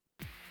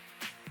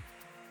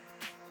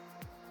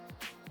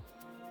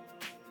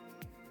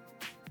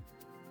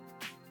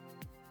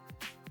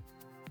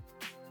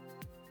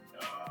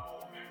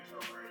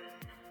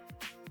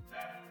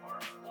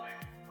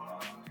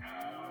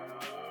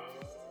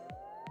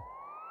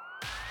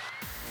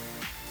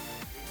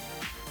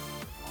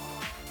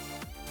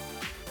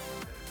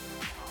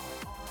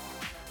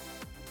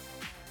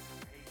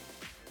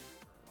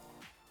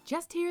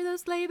Just hear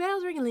those sleigh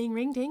bells ring-a-ling,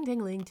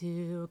 ring-ting-ting-ling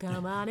too.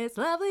 Come on, it's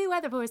lovely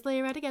weather for a sleigh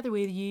ride together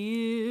with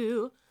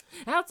you.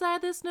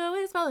 Outside the snow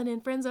is falling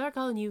and friends are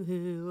calling you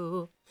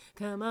who.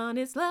 Come on,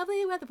 it's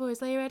lovely weather for a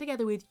sleigh ride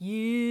together with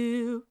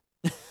you.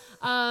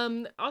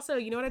 Also,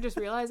 you know what I just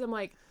realized? I'm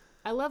like,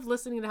 I love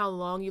listening to how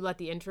long you let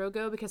the intro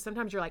go because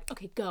sometimes you're like,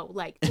 okay, go.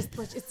 Like,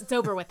 it's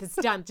over with. It's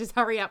done. Just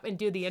hurry up and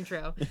do the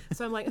intro.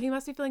 So I'm like, he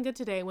must be feeling good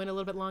today. It went a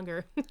little bit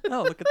longer.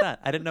 Oh, look at that.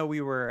 I didn't know we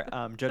were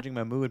judging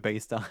my mood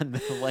based on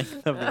the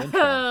length of the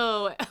intro.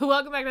 Oh,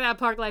 welcome back to That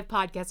Park Life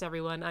Podcast,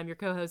 everyone. I'm your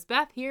co-host,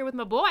 Beth, here with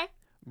my boy.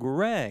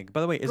 Greg.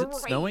 By the way, is it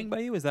Greg. snowing by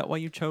you? Is that why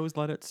you chose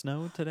Let It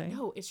Snow today?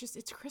 No,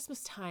 it's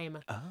Christmas time.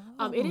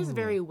 Oh. It is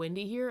very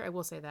windy here. I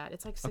will say that.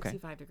 It's like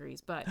 65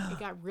 degrees, but it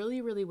got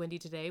really, really windy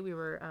today.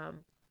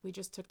 We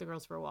just took the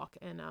girls for a walk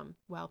and,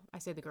 well, I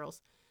say the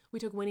girls. We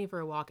took Winnie for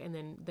a walk and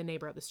then the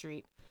neighbor up the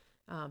street,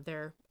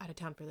 they're out of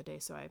town for the day.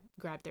 So I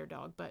grabbed their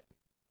dog, but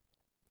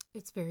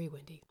it's very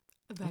windy,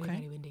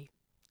 very windy,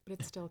 but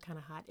it's still kind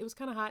of hot. It was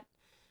kind of hot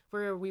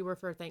where we were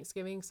for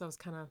Thanksgiving. So it's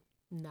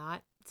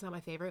not my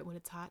favorite when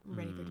it's hot. I'm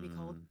ready for it to be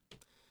cold.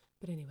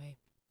 But anyway,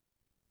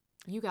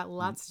 you got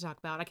lots to talk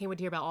about. I can't wait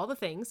to hear about all the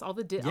things, all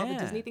the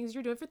Disney things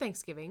you're doing for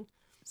Thanksgiving.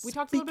 We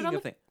talked a little bit on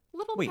the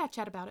little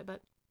chat about it,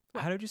 but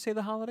what? How did you say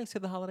the holiday? Say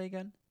the holiday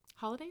again.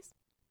 Holidays?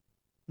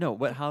 No,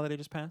 what holiday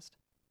just passed?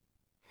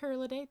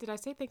 Holiday? Did I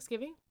say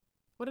Thanksgiving?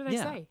 What did I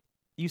say?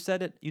 You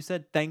said it. You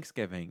said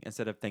Thanksgiving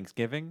instead of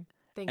Thanksgiving.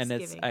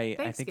 Thanksgiving. And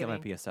I think it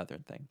might be a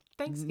Southern thing.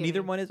 Thanksgiving.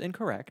 Neither one is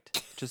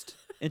incorrect. Just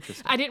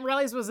interesting. I didn't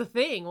realize it was a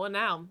thing. Well,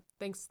 now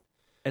thanks.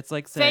 It's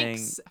like saying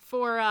thanks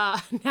for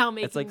now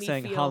making it's like me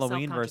saying feel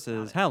Halloween self-conscious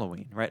versus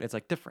Halloween, right? It's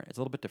like different. It's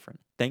a little bit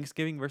different.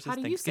 Thanksgiving versus How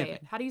do you Thanksgiving. say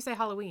it? How do you say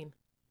Halloween?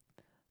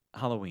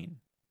 Halloween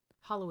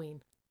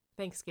Halloween.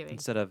 Thanksgiving.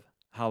 instead of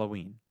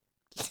Halloween.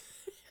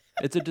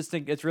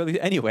 It's really,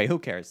 anyway, who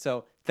cares?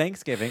 So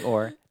Thanksgiving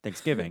or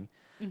Thanksgiving,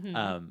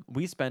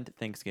 we spent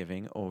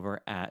Thanksgiving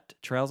over at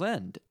Trails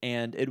End,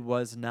 and it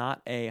was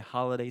not a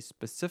holiday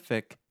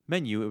specific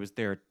menu. It was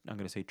their, I'm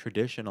going to say,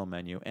 traditional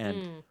menu,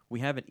 and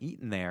we haven't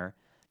eaten there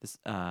this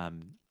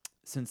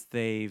since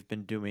they've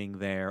been doing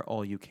their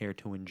All You Care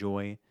to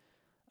Enjoy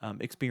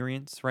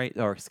experience, right?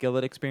 Or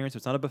skillet experience.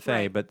 It's not a buffet,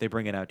 Right. but they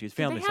bring it out to you. It's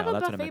family Did they have style. a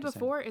That's what I buffet meant to say.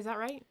 before? Is that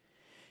right?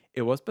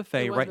 It was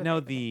buffet. It was Right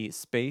now, buffet, the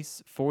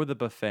space for the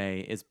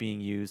buffet is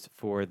being used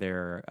for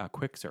their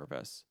quick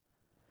service.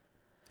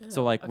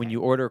 So, like when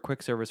you order a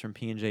quick service from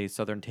P&J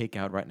Southern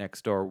Takeout right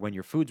next door, when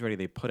your food's ready,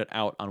 they put it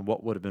out on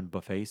what would have been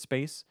buffet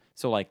space.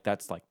 So, like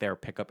that's like their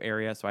pickup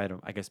area. So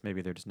I guess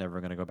maybe they're just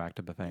never going to go back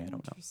to buffet. I don't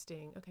know.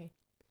 Interesting. Okay.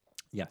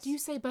 Yes. Do you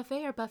say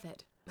buffet or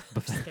buffet?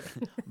 Buffet.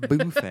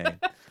 Buffet.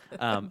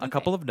 A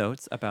couple of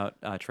notes about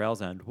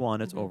Trails End.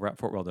 One, it's over at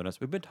Fort Wilderness.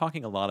 We've been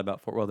talking a lot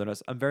about Fort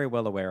Wilderness. I'm very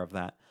well aware of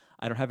that.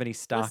 I don't have any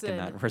stock in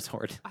that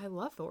resort. I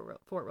love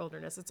Fort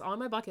Wilderness. It's on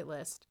my bucket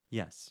list.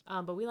 Yes.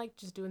 But we like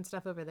just doing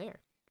stuff over there.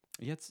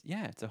 It's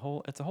a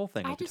whole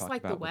thing. I just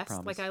like the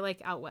West. Like I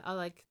like I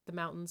like the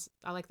mountains.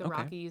 I like the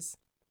Rockies.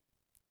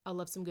 I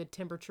love some good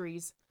timber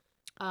trees.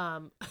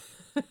 I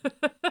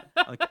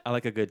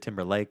like a good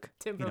Timber Lake.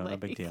 No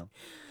big deal.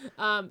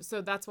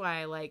 So that's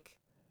why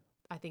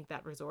I think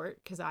that resort,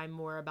 because I'm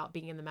more about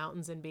being in the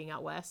mountains and being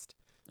out west.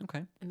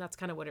 Okay. And that's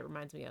kind of what it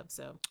reminds me of.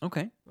 So.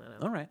 Okay.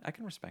 All right. I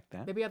can respect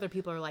that. Maybe other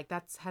people are like,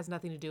 that has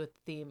nothing to do with the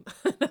theme.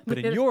 But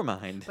in your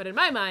mind. But in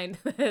my mind,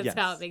 that's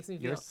how it makes me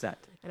feel. You're set.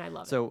 And I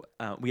love it. So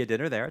we had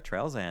dinner there at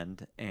Trails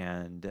End,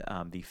 and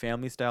the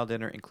family style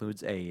dinner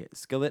includes a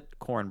skillet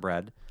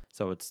cornbread.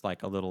 So it's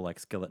like a little like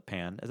skillet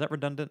pan. Is that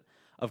redundant?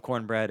 Of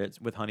cornbread.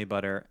 It's with honey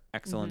butter.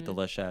 Excellent,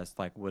 delicious.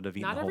 Like would have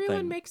eaten the whole thing. Not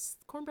everyone makes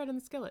cornbread in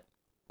the skillet.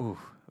 Ooh,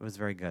 it was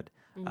very good.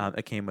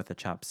 It came with a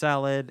chopped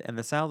salad, and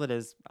the salad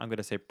is, I'm going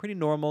to say, pretty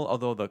normal,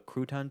 although the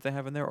croutons they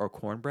have in there are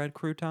cornbread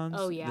croutons.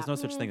 Oh, yeah. There's no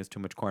such thing as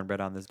too much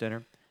cornbread on this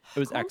dinner. It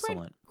was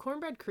excellent.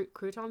 Cornbread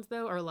croutons,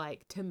 though, are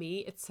like, to me,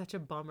 it's such a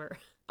bummer.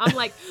 I'm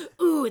like,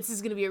 ooh, this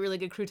is going to be a really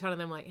good crouton.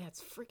 And I'm like, yeah,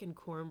 it's freaking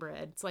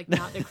cornbread. It's like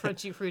not the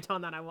crunchy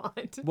crouton that I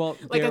want. Well,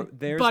 like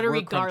theirs buttery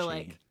were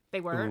garlic. crunchy. They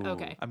were? Ooh.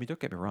 Okay. I mean,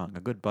 don't get me wrong. A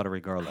good buttery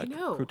garlic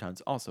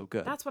crouton's also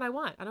good. That's what I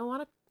want. I don't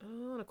want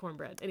a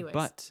cornbread. Anyways.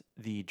 But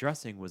the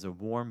dressing was a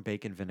warm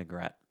bacon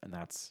vinaigrette, and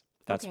that's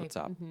what's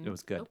up. It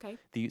was good. Okay.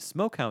 The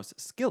smokehouse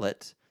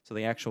skillet, so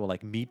the actual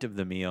like meat of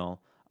the meal,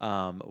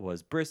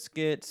 was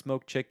brisket,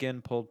 smoked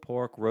chicken, pulled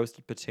pork,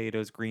 roasted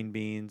potatoes, green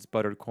beans,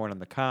 buttered corn on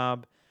the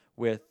cob,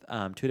 with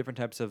 2 different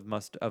types of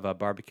a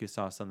barbecue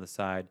sauce on the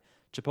side,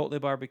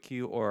 chipotle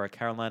barbecue or a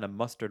Carolina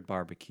mustard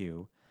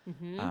barbecue.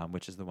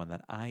 Which is the one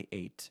that I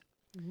ate.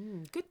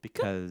 Good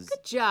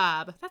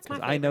job. That's my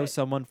favorite. I know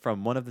someone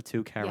from one of the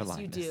 2 Carolinas. Yes,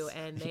 you do.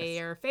 And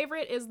their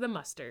favorite is the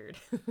mustard.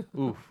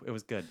 Ooh, it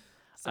was good.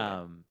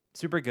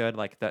 Super good.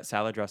 Like that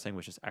salad dressing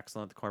was just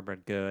excellent. The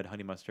cornbread, good.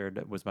 Honey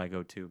mustard was my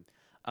go-to.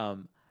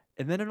 And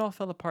then it all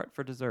fell apart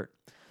for dessert.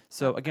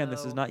 So again,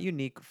 this is not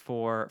unique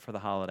for the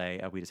holiday.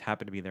 We just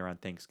happened to be there on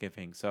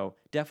Thanksgiving. So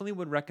definitely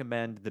would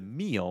recommend the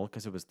meal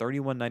because it was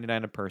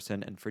 $31.99 a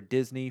person. And for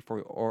Disney,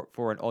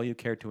 for an All You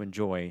Care to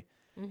Enjoy,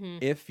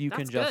 if you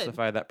can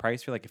justify that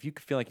price, if you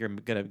feel like you're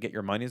gonna get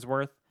your money's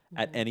worth,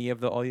 at any of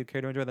the all you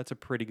care to enjoy, that's a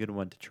pretty good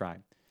one to try.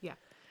 Yeah.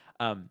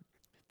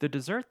 The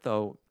dessert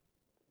though,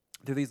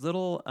 they're these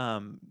little,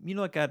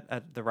 like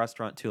at the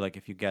restaurant too. Like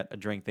if you get a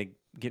drink,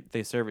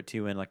 they serve it to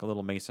you in like a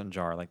little mason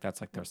jar. Like that's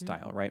like their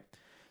style, right?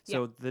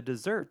 So the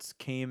desserts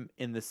came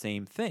in the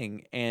same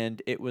thing,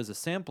 and it was a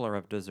sampler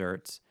of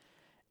desserts,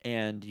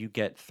 and you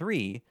get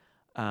 3.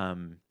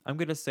 I'm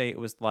gonna say it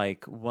was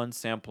like one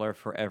sampler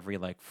for every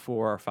like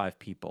 4 or 5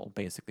 people,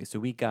 basically. So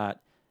we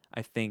got,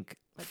 I think,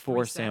 Like 4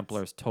 3 sets?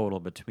 samplers total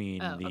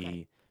between Oh, the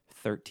okay.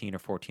 13 or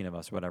 14 of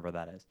us, whatever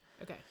that is.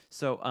 Okay.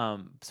 So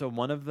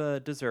one of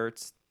the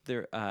desserts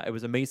there, it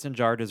was a mason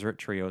jar dessert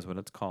trio, is what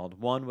it's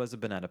called. One was a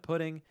banana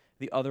pudding,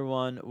 the other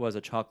one was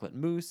a chocolate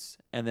mousse,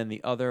 and then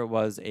the other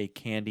was a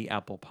candy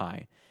apple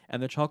pie.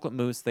 And the chocolate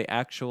mousse they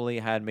actually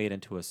had made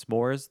into a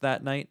s'mores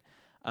that night.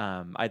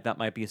 That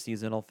might be a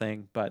seasonal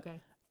thing, but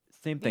Okay.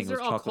 same thing. These It was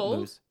are all chocolate cold?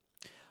 mousse.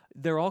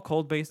 They're all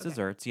cold-based Okay.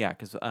 desserts, yeah.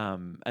 Because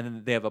and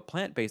then they have a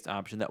plant-based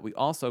option that we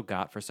also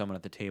got for someone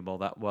at the table.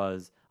 That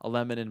was a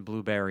lemon and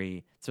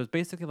blueberry. So it's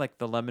basically like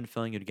the lemon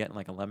filling you'd get in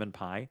like a lemon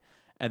pie,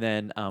 and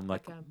then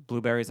like Like a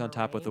blueberries on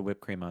top with the meringue?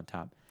 whipped cream on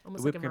top.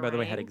 Almost The like whipped a cream, by the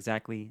way, had meringue?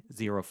 exactly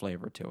 0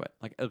 flavor to it.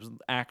 Like it was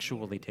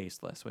actually Weird.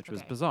 tasteless, which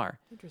was Okay. bizarre.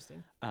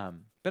 Interesting.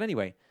 But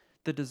anyway,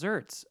 the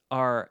desserts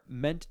are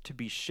meant to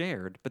be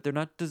shared, but they're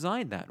not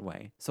designed that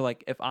way. So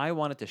like if I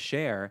wanted to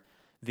share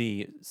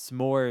the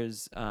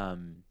s'mores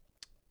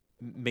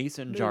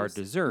mason jar Mousse.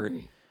 dessert,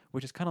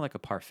 which is kind of like a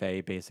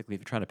parfait, basically,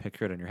 if you're trying to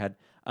picture it in your head,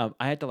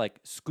 I had to like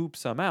scoop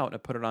some out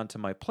and put it onto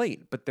my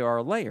plate. But there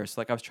are layers.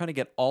 So, like I was trying to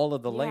get all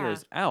of the Yeah.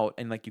 layers out,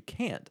 and like you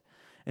can't.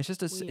 It's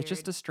just it's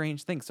just Weird. a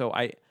strange thing. So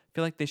I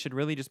feel like they should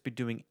really just be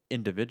doing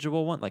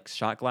individual one, like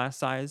shot glass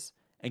size,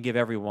 and give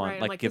everyone Right.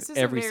 I'm like like, give this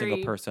isn't every single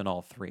very person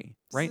all 3, this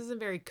right? isn't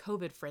very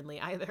COVID friendly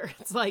either.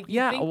 It's like you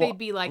Yeah, think well, they'd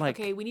be like, like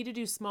okay, we need to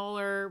do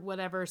smaller,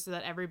 whatever, so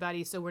that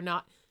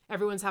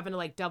everyone's having to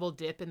like double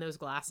dip in those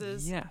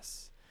glasses.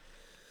 yes.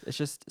 It's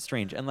just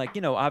strange. And like,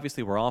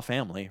 obviously we're all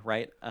family,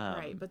 right?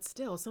 Right. But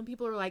still, some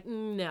people are like,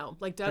 no.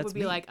 Like Doug That's would be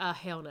me. like,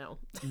 hell no.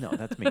 No,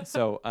 that's me.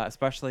 So,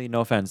 especially,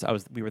 no offense,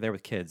 we were there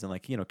with kids, and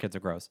like, kids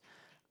are gross.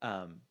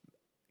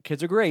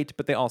 Kids are great,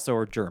 but they also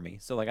are germy.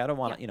 So like, I don't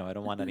want, I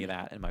don't want any of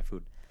that in my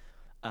food.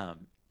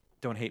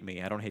 Don't hate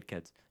me. I don't hate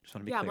kids. Just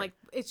want to be Yeah, I'm clear. like,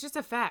 it's just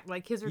a fact.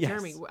 Like kids are Yes.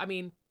 germy. I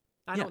mean,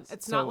 Yes,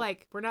 it's so- not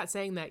like we're not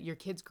saying that your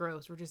kid's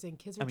gross. We're just saying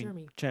kids are I mean,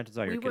 germy. chances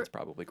are your We kid's were-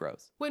 probably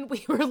gross. When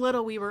we were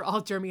little, we were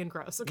all germy and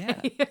gross.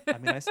 Okay. Yeah. I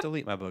mean, I still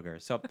eat my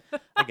boogers, so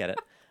I get it.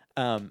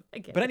 I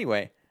get But it.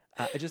 anyway,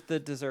 just the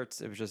desserts,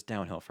 it was just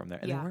downhill from there.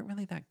 And they Yeah. weren't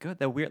really that good.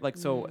 They're weird. Like,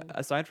 so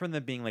aside from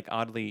them being like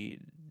oddly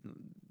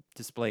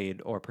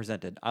displayed or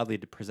oddly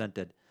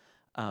presented,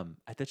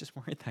 they just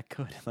weren't that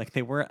good. Like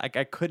they weren't, like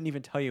I couldn't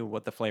even tell you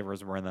what the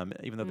flavors were in them,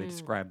 even though they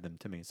described them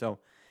to me. So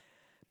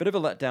bit of a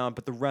letdown,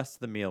 but the rest of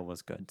the meal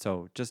was good.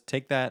 So just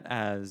take that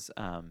as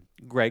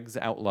Greg's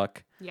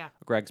outlook, Yeah.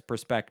 Greg's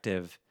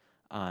perspective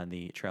on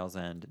the Trails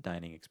End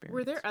dining experience.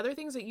 Were there other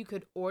things that you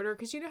could order?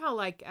 Because you know how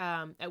like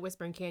at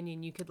Whispering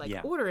Canyon you could like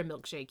Yeah. order a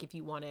milkshake if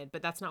you wanted,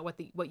 but that's not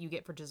what you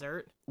get for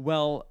dessert.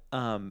 Well,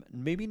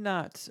 maybe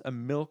not a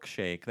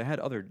milkshake. They had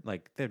other they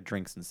have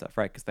drinks and stuff,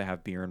 right? Because they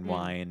have beer and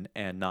wine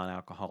and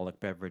non-alcoholic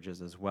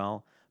beverages as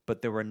well.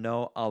 But there were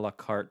no a la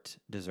carte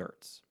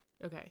desserts.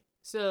 Okay.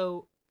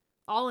 So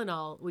all in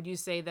all, would you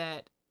say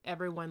that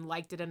everyone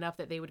liked it enough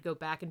that they would go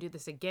back and do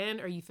this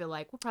again, or you feel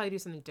like we'll probably do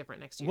something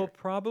different next year? We'll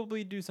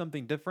probably do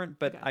something different,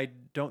 but Okay. I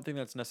don't think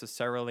that's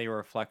necessarily a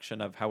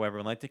reflection of how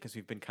everyone liked it because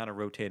we've been kind of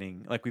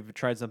rotating. Like we've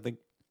tried something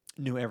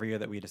new every year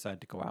that we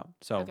decide to go out.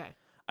 So Okay.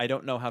 I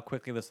don't know how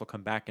quickly this will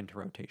come back into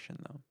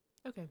rotation,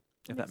 though, Okay.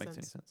 if that makes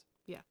any sense.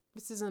 Yeah.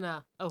 This isn't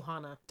a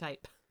Ohana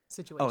type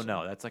situation. Oh,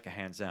 no, that's like a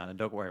hands down. And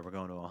don't worry, we're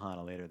going to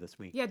Ohana later this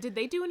week. Yeah. Did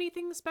they do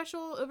anything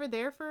special over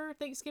there for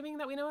Thanksgiving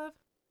that we know of?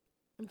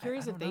 I'm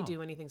curious if don't they know.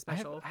 do anything I have,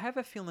 special. I have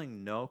a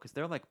feeling no, because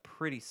they're like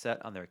pretty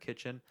set on their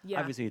kitchen. Yeah.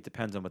 Obviously, it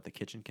depends on what the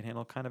kitchen can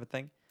handle, kind of a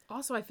thing.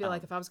 Also, I feel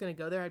like if I was going to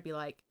go there, I'd be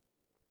like,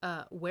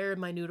 where are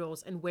my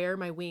noodles and where are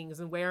my wings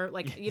and where,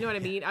 like, you know what I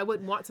mean? I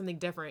wouldn't want something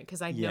different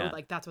because I know, Yeah.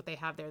 like, that's what they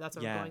have there. That's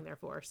what Yeah. I'm going there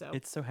for. So,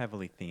 It's so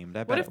heavily themed.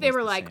 I bet what if it they was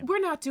were the like, same. we're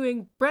not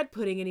doing bread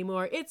pudding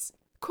anymore? It's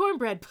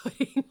cornbread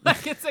pudding.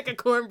 Like, it's like a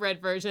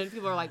cornbread version.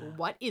 People are like,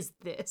 what is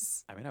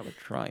this? I mean, I would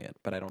try it,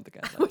 but I don't think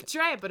I'd I like would it.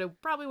 try it, but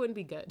it probably wouldn't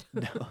be good.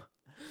 No.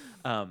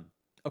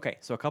 Okay,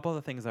 so a couple of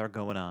the things that are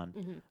going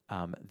on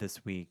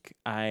this week.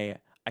 I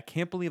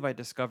can't believe I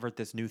discovered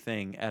this new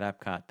thing at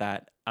Epcot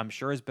that I'm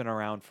sure has been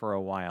around for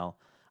a while.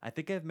 I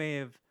think I may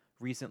have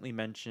recently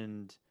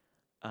mentioned,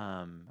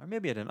 or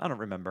maybe I didn't. I don't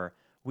remember.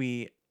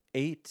 We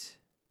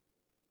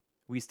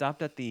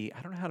stopped at the,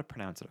 I don't know how to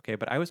pronounce it, okay?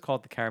 But I always call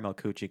it the caramel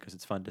coochie because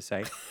it's fun to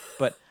say.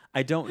 But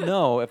I don't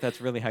know if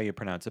that's really how you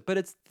pronounce it. But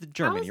it's the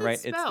Germany, it right?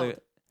 spelled? It's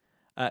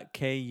the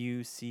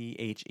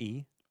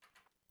Kuche.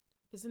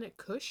 Isn't it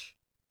Kush?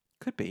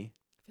 Could be.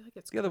 I feel like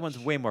it's The other one's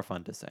Kush. way more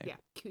fun to say. Yeah,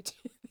 Kuch.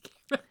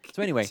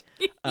 So anyway,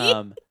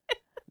 I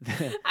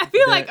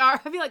feel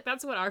like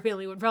that's what our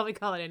family would probably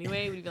call it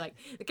anyway. We'd be like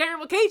the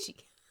caramel cagey.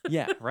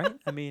 yeah, right.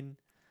 I mean,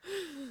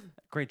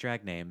 great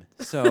drag name.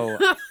 So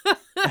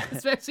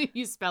Especially if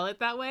you spell it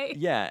that way.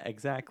 Yeah,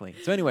 exactly.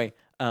 So anyway,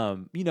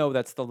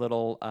 that's the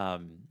little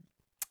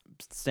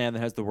stand that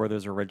has the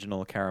Werther's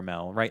Original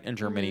Caramel, right, in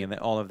Germany, and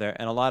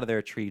a lot of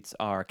their treats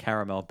are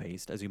caramel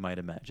based, as you might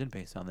imagine,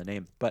 based on the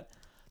name. But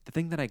the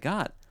thing that I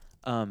got,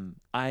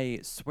 I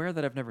swear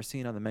that I've never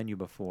seen on the menu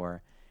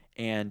before,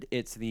 and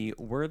it's the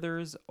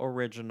Werther's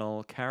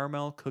Original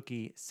Caramel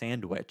Cookie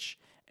Sandwich,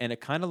 and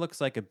it kind of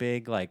looks like a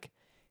big like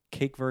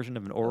cake version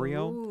of an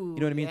Oreo. Ooh, You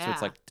know what I mean? So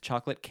it's yeah. like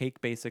chocolate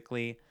cake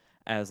basically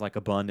as like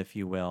a bun, if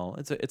you will.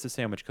 It's a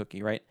sandwich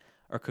cookie, right?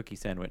 Or cookie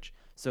sandwich.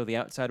 So the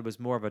outside was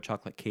more of a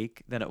chocolate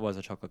cake than it was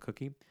a chocolate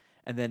cookie.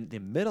 And then the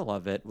middle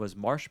of it was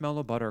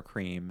marshmallow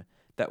buttercream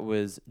that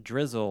was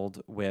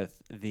drizzled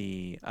with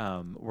the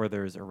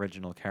Werther's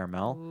Original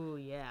Caramel. Ooh,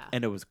 yeah.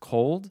 And it was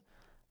cold.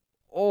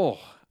 Oh,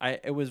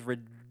 it was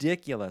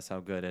ridiculous how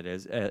good it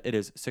is. It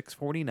is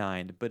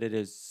 $6.49, but it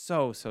is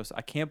so.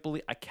 I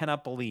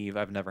cannot believe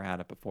I've never had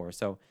it before.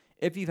 So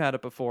if you've had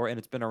it before and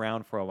it's been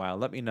around for a while,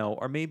 let me know.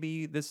 Or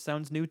maybe this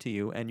sounds new to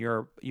you and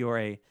you're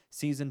a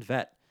seasoned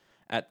vet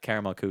at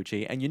Caramel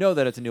Coochie and you know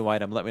that it's a new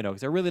item. Let me know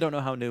because I really don't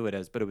know how new it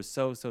is, but it was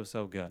so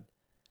good.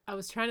 I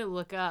was trying to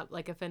look up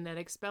like a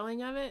phonetic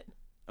spelling of it.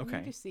 Let me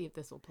Okay. just see if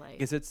this will play.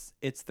 Because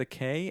it's the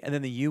K and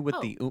then the U with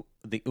the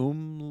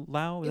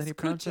umlau. Is that how you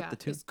pronounce it? Kucha. The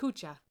two. It's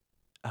Kucha.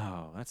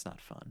 Oh, that's not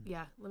fun.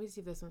 Yeah, let me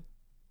see this one.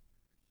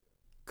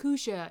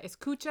 Kusha. It's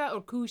Kucha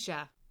or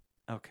Kusha.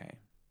 Okay.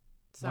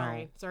 Sorry.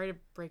 Well. Sorry to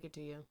break it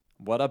to you.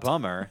 What a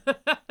bummer.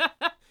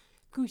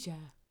 Kusha.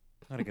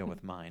 I'm gonna go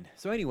with mine.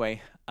 So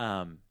anyway,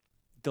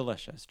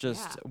 delicious.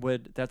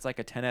 That's like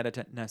a 10 out of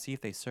 10. Now see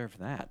if they serve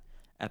that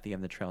at the end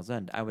of the Trail's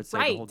End. I would say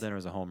the whole Right. dinner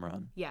is a home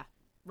run. Yeah,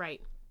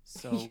 right.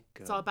 So good.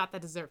 It's all about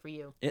that dessert for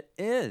you. It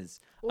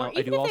is. Or I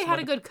even do if also they had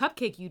a like good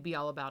cupcake, you'd be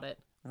all about it.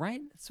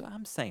 right. That's what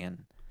I'm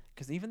saying.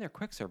 Because even their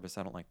quick service,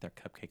 I don't like their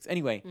cupcakes.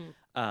 Anyway,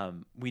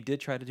 we did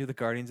try to do the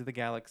Guardians of the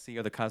Galaxy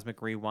or the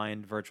Cosmic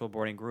Rewind virtual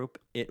boarding group.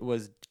 It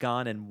was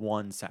gone in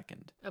 1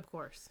 second. Of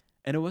course.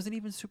 And it wasn't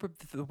even super.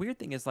 The weird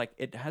thing is, like,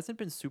 it hasn't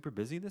been super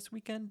busy this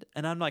weekend.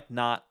 And I'm like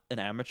not an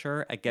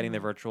amateur at getting the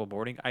virtual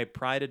boarding. I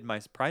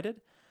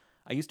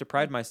used to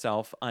pride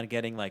myself on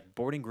getting like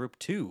boarding group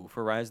 2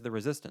 for Rise of the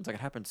Resistance. Like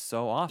it happens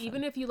so often.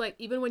 Even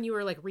when you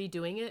were like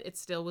redoing it, it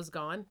still was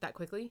gone that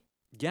quickly.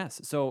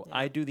 Yes. So Yeah.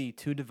 I do the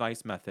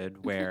 2-device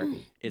method where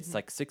it's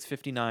like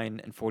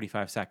 6:59 and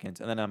 45 seconds.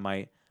 And then on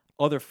my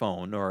other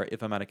phone, or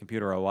if I'm at a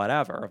computer or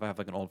whatever, if I have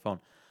like an old phone,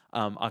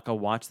 I'll go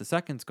watch the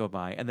seconds go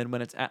by. And then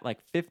when it's at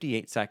like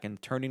 58 seconds,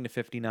 turning to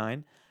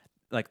 59,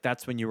 like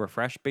that's when you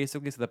refresh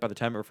basically. So that by the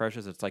time it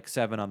refreshes, it's like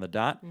 7 on the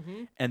dot.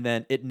 And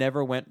then it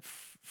never went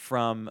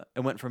from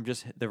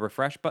just the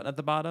refresh button at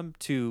the bottom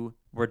to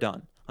we're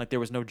done. Like there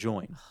was no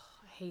join.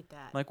 I hate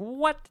that. Like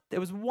what? It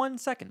was 1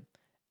 second.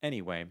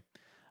 Anyway.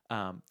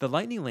 The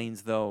lightning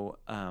lanes, though,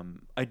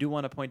 I do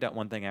want to point out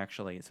one thing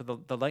actually. So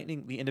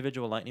the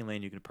individual lightning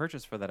lane you could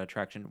purchase for that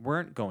attraction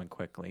weren't going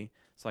quickly.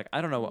 So like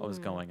I don't know what was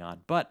going on,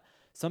 but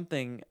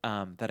something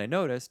that I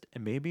noticed,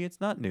 and maybe it's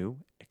not new,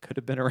 it could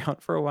have been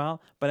around for a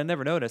while, but I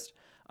never noticed.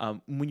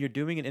 When you're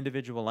doing an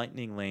individual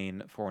lightning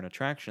lane for an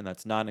attraction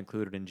that's not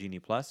included in Genie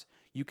Plus,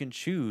 you can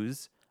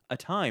choose a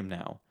time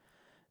now.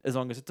 As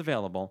long as it's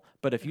available.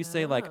 But if you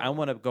say like I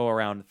want to go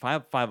around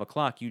 5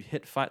 o'clock, you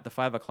hit the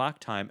 5 o'clock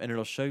time, and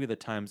it'll show you the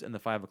times in the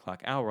 5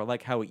 o'clock hour,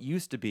 like how it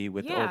used to be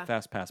with the old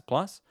Fast Pass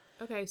Plus.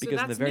 Okay, so Because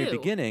that's in the very new.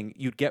 beginning,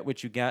 you'd get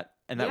what you get,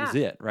 and that was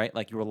it, right?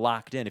 Like you were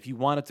locked in. If you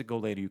wanted to go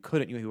later, you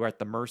couldn't. You were at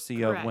the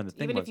mercy of when the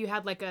thing Even was. if you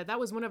had like that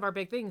was one of our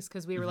big things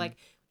because we were like,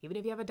 even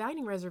if you have a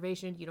dining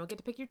reservation, you don't get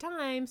to pick your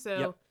time. So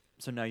Yep.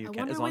 So now you I can,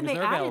 wonder as long when as they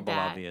they're added available,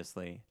 that.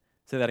 obviously.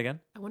 Say that again.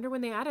 I wonder when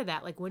they added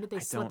that. Like, when did they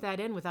slip that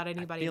in without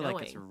anybody I feel knowing?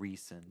 like it's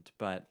recent,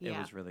 but it Yeah.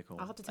 was really cool.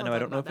 I'll have to I tell know I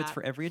Doug don't know if about it's that.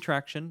 for every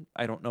attraction.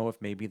 I don't know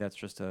if maybe that's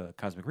just a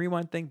Cosmic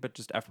Rewind thing, but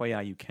just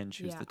FYI, you can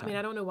choose Yeah, the time. I mean,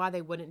 I don't know why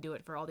they wouldn't do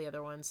it for all the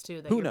other ones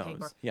too. That Who you're paying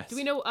knows? for. Yes. Do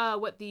we know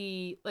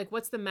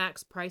what's the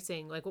max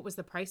pricing? Like, what was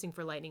the pricing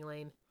for Lightning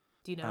Lane?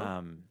 Do you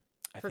know?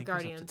 I For think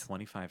Guardians. it was up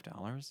to $25.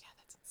 Yeah,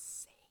 that's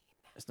insane.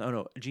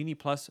 No, Genie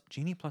Plus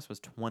was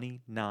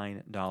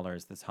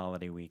 $29 this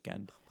holiday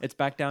weekend. It's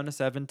back down to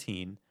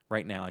 17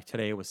 right now. Like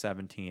today it was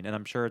 17, and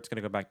I'm sure it's going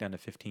to go back down to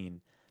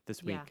 15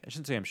 this week. Yeah. I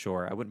shouldn't say I'm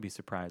sure. I wouldn't be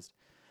surprised.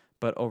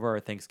 But over our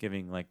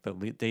Thanksgiving, like the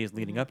days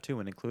leading up to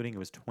and including, it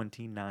was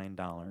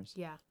 $29.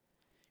 Yeah.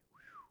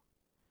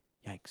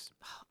 Yikes.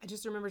 I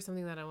just remembered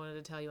something that I wanted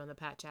to tell you on the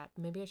Pat Chat.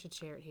 Maybe I should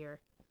share it here.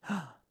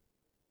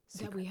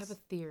 That we have a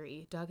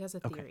theory. Doug has a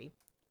theory.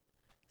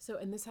 So,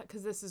 and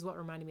because this is what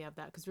reminded me of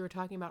that, because we were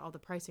talking about all the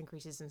price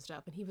increases and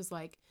stuff, and he was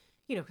like,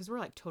 because we're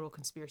like total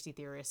conspiracy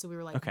theorists, so we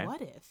were like,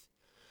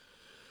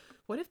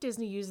 what if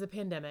Disney used the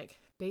pandemic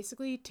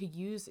basically to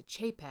use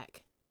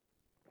Chapek,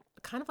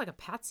 kind of like a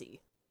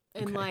patsy,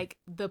 and like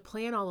the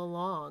plan all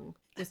along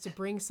was to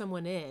bring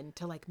someone in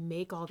to like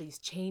make all these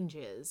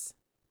changes,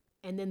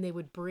 and then they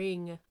would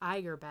bring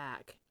Iger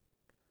back.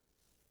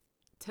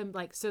 To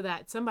like, so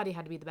that somebody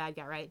had to be the bad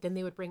guy, right? Then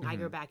they would bring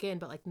Iger back in,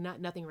 but like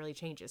nothing really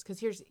changes. Because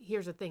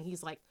here's the thing.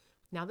 He's like,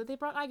 now that they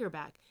brought Iger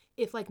back,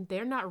 if like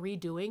they're not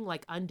redoing,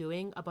 like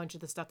undoing a bunch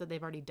of the stuff that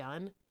they've already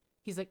done,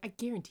 He's like, I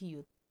guarantee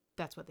you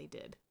that's what they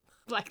did.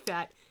 Like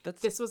that.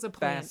 That's this was a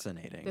plan.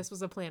 fascinating. This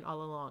was a plan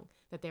all along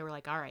that they were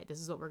like, all right, this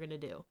is what we're going to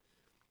do.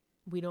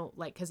 We don't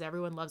like, because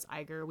everyone loves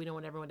Iger. We don't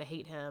want everyone to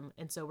hate him.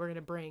 And so we're going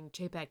to bring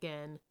Chapek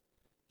in.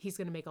 He's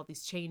going to make all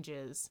these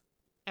changes.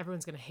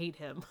 Everyone's going to hate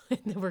him. And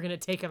then we're going to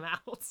take him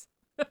out.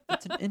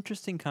 It's an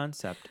interesting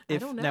concept. I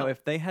don't know. Now,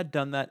 if they had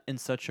done that in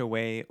such a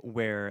way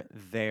where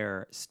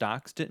their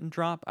stocks didn't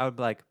drop, I would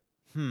be like,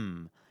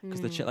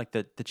 because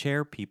the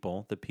chair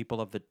people, the people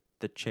of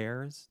the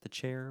chairs, the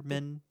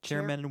chairmen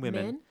and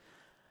women,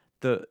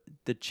 the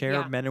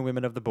chairmen and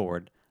women of the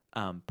board,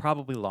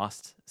 probably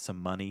lost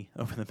some money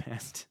over the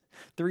past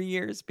 3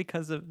 years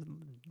because of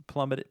I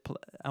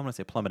want to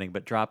say plummeting,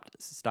 but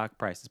dropped stock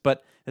prices.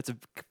 But it's a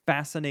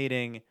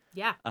fascinating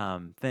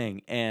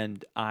thing,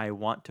 and I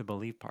want to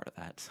believe part of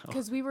that.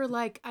 Because we were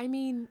like, I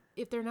mean,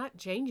 if they're not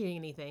changing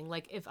anything,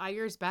 like if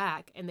Iger's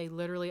back and they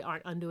literally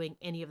aren't undoing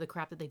any of the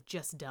crap that they've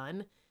just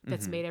done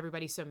that's made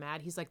everybody so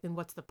mad, he's like, then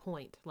what's the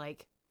point?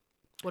 Like,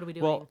 what are we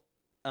doing? Well,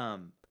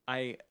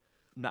 I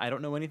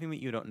don't know anything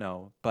that you don't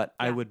know, but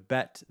I would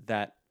bet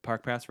that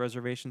Park Pass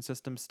reservation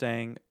system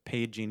staying,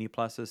 paid Genie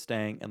Plus is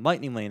staying, and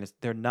Lightning Lane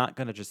they're not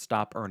going to just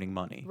stop earning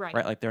money,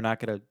 right? Like they're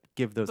not going to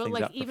give those things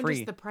up for free. But like even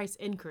just the price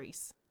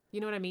increase, you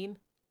know what I mean?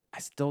 I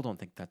still don't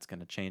think that's going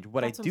to change.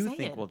 What I do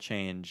think will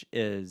change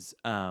is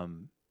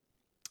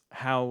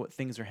how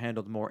things are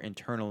handled more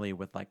internally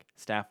with like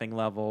staffing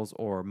levels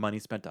or money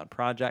spent on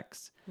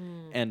projects,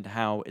 and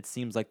how it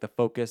seems like the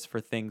focus for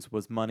things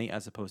was money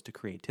as opposed to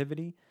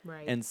creativity.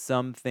 Right. And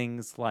some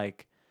things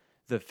like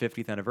the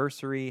 50th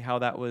anniversary, how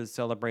that was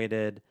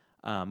celebrated,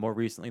 more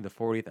recently the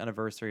 40th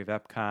anniversary of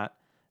Epcot,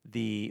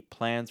 the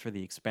plans for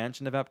the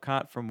expansion of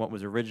Epcot from what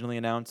was originally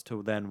announced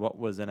to then what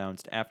was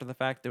announced after the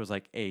fact. There was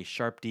like a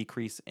sharp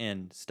decrease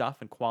in stuff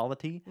and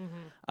quality.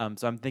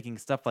 So I'm thinking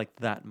stuff like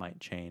that might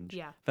change.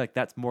 Yeah. I feel like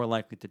that's more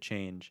likely to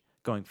change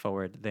going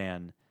forward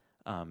than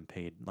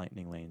paid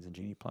Lightning Lanes and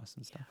Genie Plus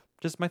and stuff.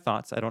 Just my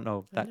thoughts. I don't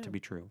know that to be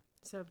true.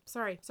 So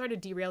sorry to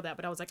derail that,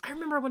 but I was like, I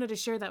remember I wanted to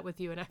share that with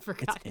you, and I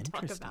forgot to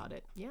talk about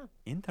it. Yeah,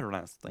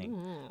 interesting.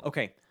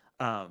 Okay,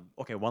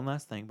 One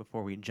last thing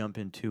before we jump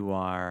into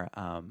our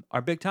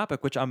big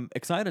topic, which I'm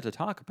excited to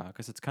talk about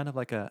because it's kind of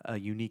like a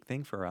unique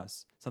thing for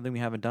us, something we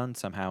haven't done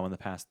somehow in the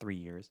past 3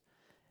 years,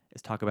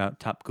 is talk about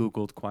top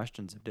Googled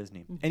questions of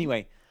Disney.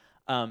 Anyway,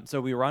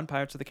 so we were on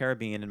Pirates of the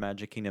Caribbean and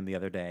Magic Kingdom the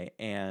other day,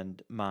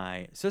 and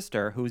my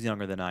sister, who's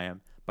younger than I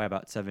am by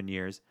about 7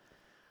 years,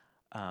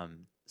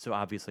 so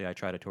obviously I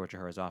try to torture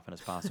her as often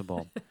as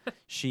possible.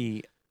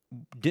 She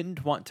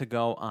didn't want to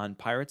go on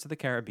Pirates of the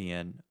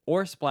Caribbean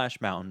or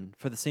Splash Mountain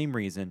for the same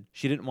reason.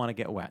 She didn't want to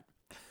get wet.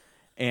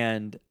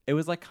 And it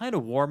was like kind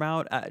of warm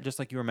out, just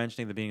like you were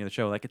mentioning at the beginning of the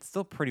show. Like it's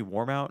still pretty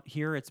warm out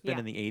here. It's been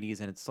in the 80s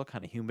and it's still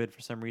kind of humid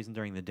for some reason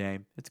during the day.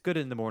 It's good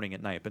in the morning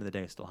at night, but in the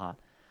day it's still hot.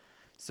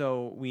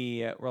 So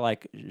we were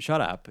like, shut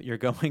up. You're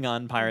going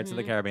on Pirates of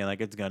the Caribbean.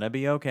 Like, it's going to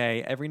be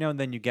okay. Every now and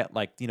then you get,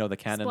 like, the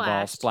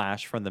cannonball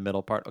splash from the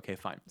middle part. Okay,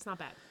 fine. It's not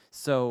bad.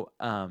 So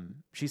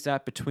she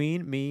sat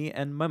between me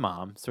and my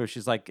mom. So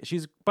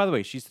by the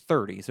way, she's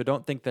 30. So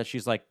don't think that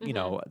she's like,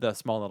 the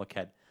small little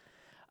kid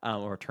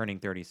or turning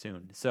 30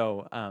 soon.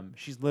 So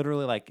she's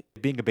literally like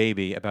being a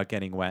baby about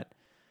getting wet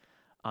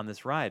on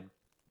this ride.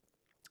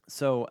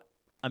 So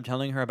I'm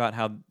telling her about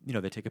how,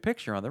 they take a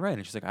picture on the ride.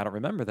 And she's like, I don't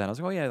remember that. I was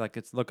like, oh, yeah, like,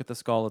 look at the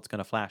skull. It's going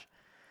to flash.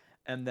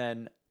 And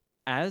then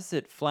as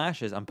it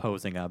flashes, I'm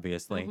posing,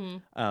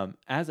 obviously.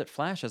 As it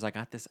flashes, I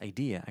got this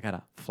idea. I got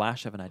a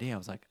flash of an idea. I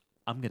was like,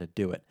 I'm going to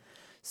do it.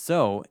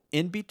 So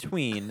in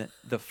between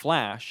the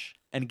flash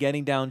and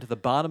getting down to the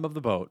bottom of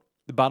the boat,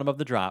 the bottom of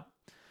the drop,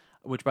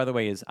 which, by the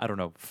way, is, I don't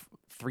know,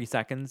 3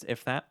 seconds,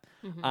 if that,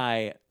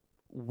 I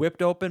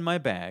whipped open my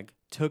bag,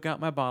 took out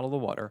my bottle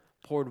of water,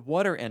 poured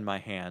water in my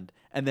hand,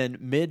 and then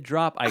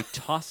mid-drop, I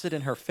tossed it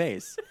in her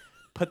face,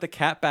 put the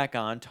cap back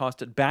on,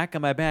 tossed it back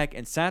in my bag,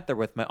 and sat there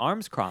with my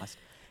arms crossed.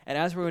 And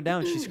as we went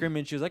down, she screamed,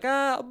 and she was like,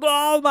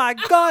 oh my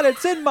God,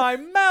 it's in my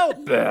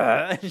mouth.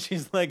 And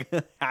she's like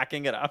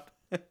hacking it up.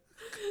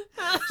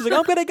 She's like,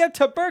 I'm going to get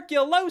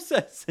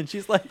tuberculosis. And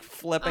she's like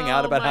flipping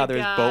out about how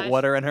there's boat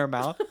water in her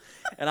mouth.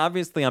 And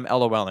obviously I'm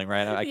LOLing,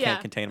 right? I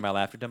can't contain my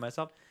laughter to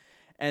myself.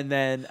 And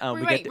then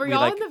were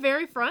y'all in the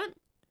very front?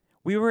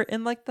 We were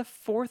in like the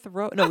 4th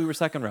row. No, we were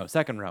second row.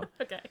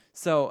 Okay.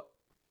 So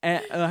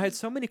and I had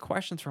so many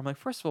questions for him. Like,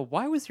 first of all,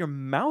 why was your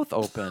mouth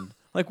open?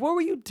 Like, what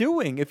were you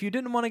doing? If you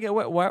didn't want to get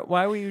wet,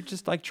 why were you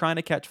just like trying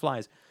to catch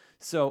flies?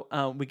 So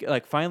we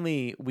like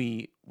finally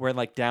we're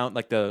like down,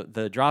 like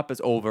the drop is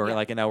over,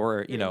 like, and now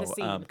we're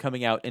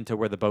coming out into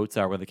where the boats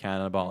are, where the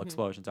cannonball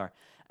explosions are.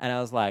 And I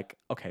was like,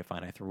 okay,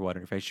 fine. I threw water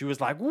in her face. She was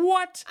like,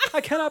 what?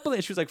 I cannot believe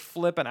it. She was like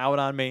flipping out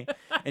on me.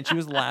 And she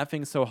was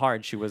laughing so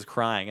hard. She was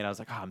crying. And I was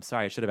like, oh, I'm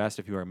sorry. I should have asked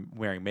if you were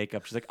wearing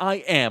makeup. She's like, I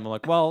am. I'm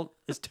like, well,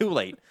 it's too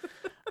late.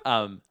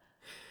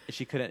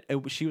 She couldn't.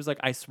 She was like,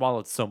 I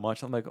swallowed so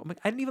much. I'm like,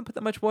 I didn't even put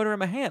that much water in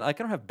my hand. Like,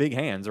 I don't have big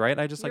hands, right?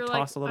 I just like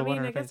tossed a little water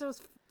in her face. I guess it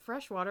was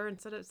fresh water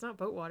instead of it's not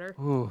boat water.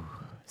 Ooh.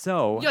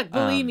 So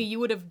Believe me, you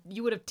would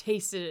have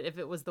tasted it if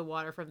it was the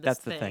water from this that's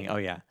thing. the thing. Oh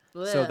yeah.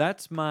 Blech. So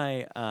that's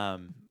my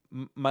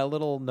my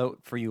little note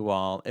for you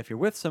all. If you're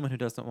with someone who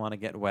doesn't want to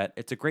get wet,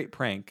 it's a great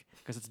prank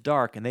because it's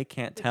dark and they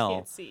can't tell.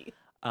 Can't see.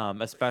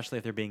 Especially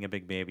if they're being a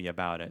big baby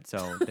about it.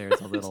 So there's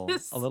a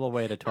little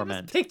way to torment.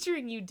 I'm just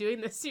picturing you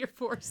doing this to your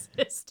poor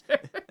sister.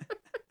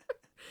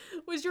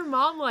 Was your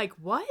mom like,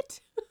 what?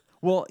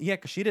 Well, yeah,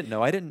 because she didn't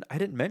know. I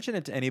didn't mention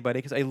it to anybody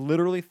because I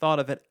literally thought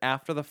of it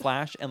after the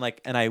flash and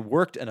I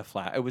worked in a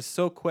flash. It was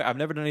so quick. I've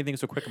never done anything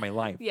so quick in my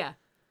life. Yeah.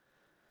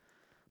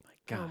 My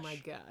gosh. Oh my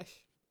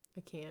gosh.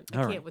 I can't.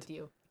 All I right. can't with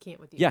you. I can't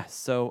with you. Yes.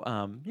 So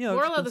Moral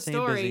just of the staying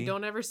story: busy.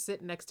 don't ever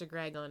sit next to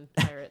Greg on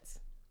Pirates.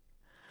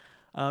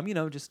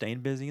 Just staying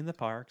busy in the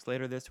parks.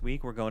 Later this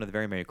week, we're going to the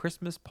Very Merry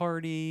Christmas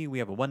Party. We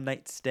have a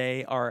one-night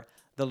stay.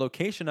 The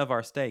location of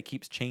our stay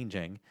keeps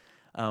changing.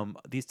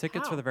 These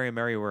tickets for How? the Very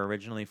Merry were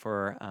originally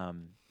for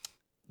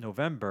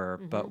November,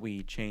 but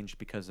we changed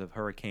because of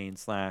hurricane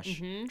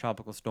 /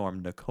 tropical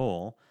storm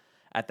Nicole.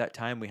 At that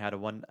time, we had a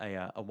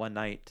one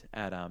night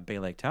at Bay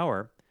Lake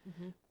Tower,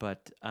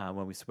 but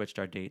when we switched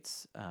our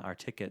dates, our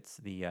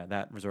tickets,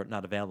 that resort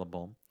not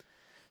available.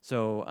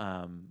 So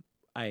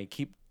I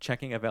keep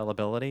checking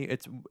availability.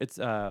 It's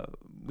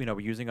we're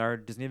using our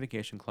Disney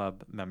Vacation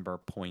Club member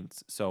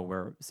points, so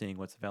we're seeing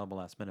what's available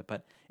last minute.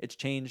 But it's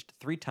changed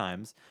 3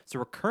 times, so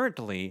we're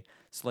currently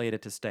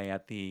slated to stay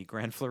at the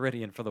Grand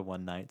Floridian for the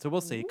one night. So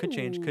we'll see. Could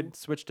change. Ooh. Could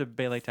switch to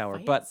Bay Lake Tower.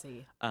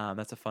 Fancy. But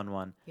that's a fun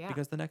one Yeah.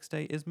 because the next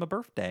day is my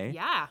birthday.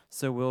 Yeah.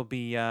 So I'll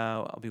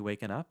be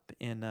waking up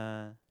in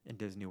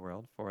Disney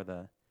World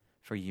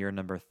for year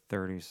number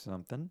 30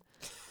 something.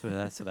 So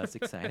that's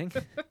exciting.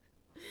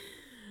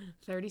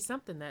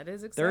 30-something. That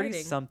is exciting.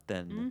 30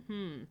 something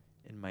Mm-hmm.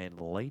 in my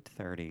late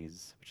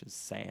 30s, which is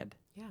sad.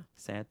 Yeah.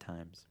 Sad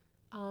times.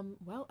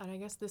 Well, and I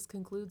guess this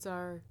concludes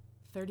our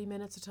 30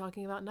 minutes of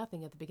talking about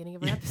nothing at the beginning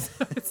of our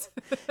episodes.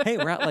 Hey,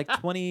 we're at like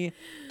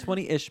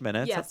 20-ish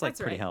minutes. Yes, that's like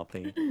that's pretty right.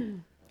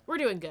 healthy. We're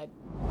doing good.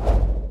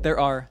 There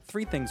are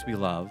 3 things we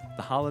love: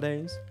 the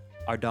holidays,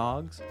 our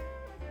dogs,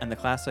 and the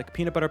classic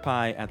peanut butter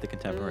pie at the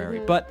Contemporary.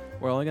 But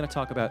we're only going to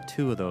talk about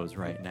 2 of those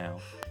right now.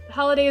 The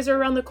holidays are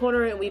around the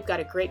corner, and we've got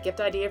a great gift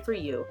idea for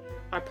you.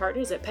 Our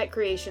partners at Pet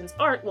Creations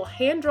Art will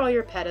hand draw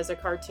your pet as a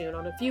cartoon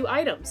on a few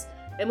items.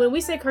 And when we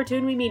say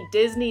cartoon, we mean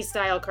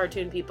Disney-style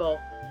cartoon, people.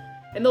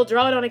 And they'll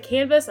draw it on a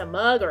canvas, a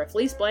mug, or a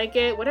fleece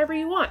blanket, whatever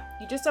you want.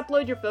 You just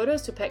upload your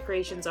photos to Pet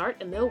Creations Art,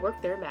 and they'll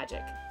work their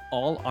magic.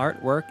 All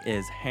artwork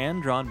is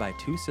hand-drawn by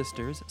 2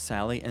 sisters,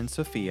 Sally and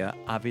Sophia.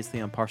 Obviously,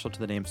 I'm partial to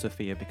the name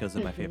Sophia because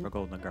of my favorite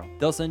Golden Girl.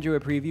 They'll send you a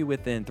preview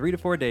within 3 to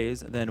 4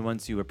 days. Then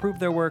once you approve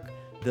their work,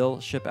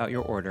 they'll ship out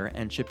your order,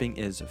 and shipping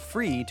is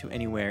free to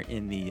anywhere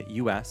in the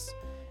U.S.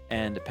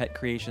 And Pet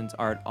Creations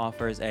Art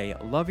offers a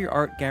love your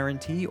art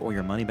guarantee or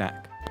your money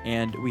back.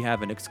 And we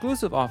have an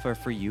exclusive offer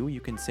for you. You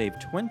can save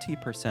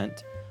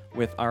 20%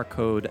 with our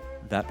code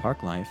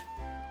ThatParkLife.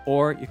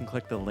 Or you can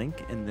click the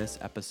link in this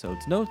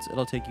episode's notes.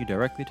 It'll take you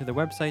directly to the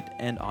website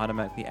and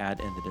automatically add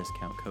in the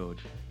discount code.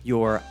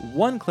 You're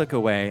 1 click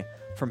away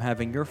from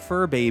having your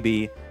fur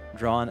baby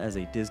drawn as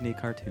a Disney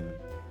cartoon.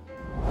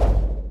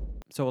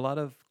 So a lot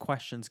of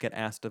questions get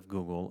asked of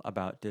Google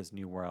about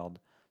Disney World.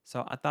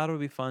 So I thought it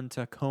would be fun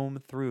to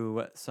comb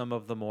through some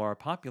of the more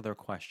popular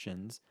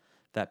questions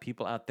that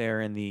people out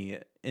there in the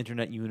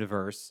internet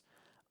universe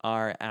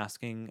are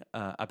asking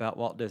about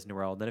Walt Disney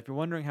World. And if you're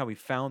wondering how we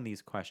found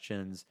these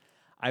questions,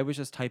 I was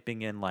just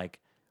typing in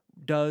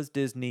does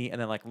Disney,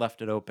 and then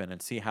left it open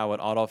and see how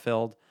it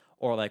autofilled,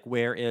 or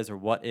where is or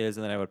what is,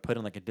 and then I would put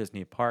in a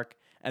Disney park.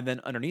 And then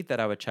underneath that,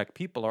 I would check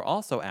people are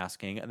also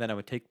asking, and then I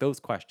would take those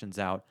questions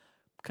out.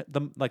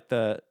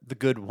 The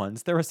good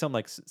ones. There were some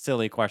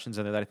silly questions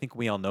in there that I think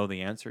we all know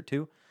the answer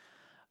to.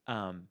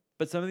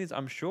 But some of these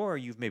I'm sure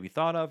you've maybe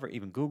thought of or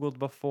even Googled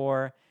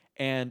before.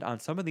 And on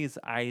some of these,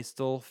 I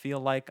still feel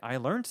like I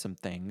learned some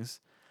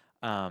things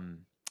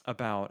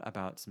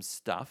about some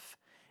stuff.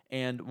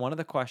 And one of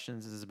the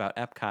questions is about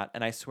Epcot,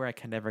 and I swear I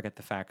can never get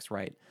the facts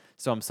right.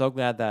 So I'm so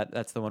glad that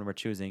that's the one we're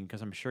choosing,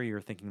 because I'm sure you're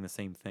thinking the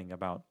same thing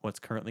about what's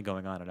currently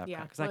going on at Epcot.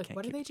 Yeah. Because I can't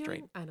What are keep they it straight.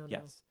 doing? I don't know.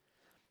 Yes.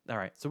 All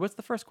right. So what's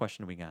the first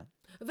question we got?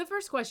 The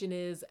first question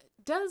is,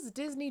 does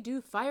Disney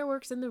do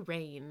fireworks in the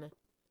rain?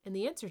 And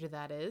the answer to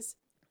that is,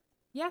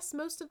 yes,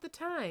 most of the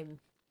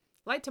time.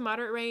 Light to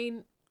moderate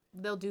rain,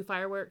 they'll do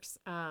fireworks.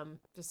 I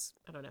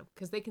don't know,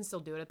 because they can still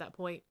do it at that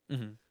point.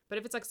 Mm-hmm. But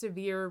if it's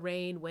severe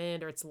rain,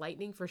 wind, or it's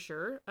lightning for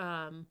sure,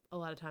 a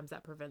lot of times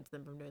that prevents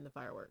them from doing the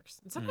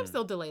fireworks. And sometimes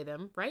they'll delay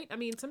them, right? I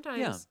mean,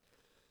 sometimes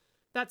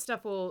that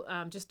stuff will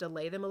just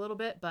delay them a little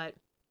bit, but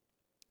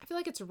I feel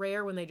like it's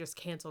rare when they just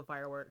cancel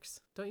fireworks.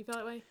 Don't you feel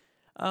that way?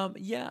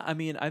 Yeah, I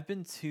mean,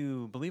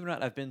 believe it or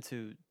not, I've been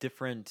to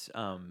different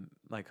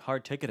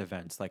hard ticket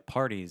events,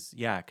 parties.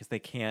 Yeah, because they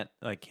can't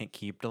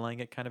keep delaying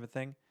it, kind of a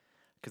thing,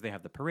 because they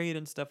have the parade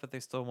and stuff that they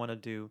still want to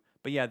do.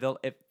 But yeah,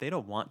 if they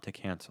don't want to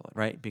cancel it,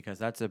 right? Because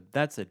that's a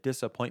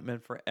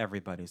disappointment for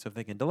everybody. So if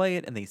they can delay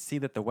it and they see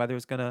that the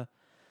weather's gonna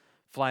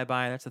fly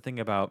by. That's the thing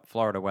about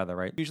Florida weather,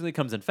 right? Usually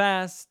comes in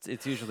fast.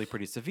 It's usually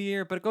pretty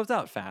severe, but it goes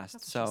out fast.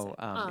 That's what she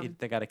So said.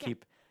 they got to Yeah.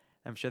 keep.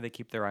 I'm sure they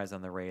keep their eyes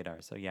on the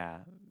radar. So yeah,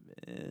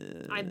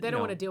 They don't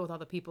want to deal with all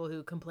the people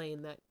who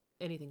complain that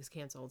anything's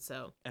canceled.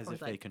 So as or if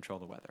they control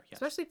the weather.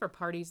 Yes. especially for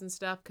parties and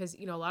stuff, because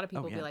a lot of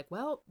people will be yeah. like,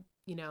 well,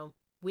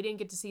 we didn't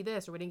get to see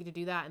this or we didn't get to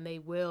do that, and they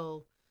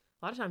will.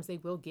 A lot of times they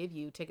will give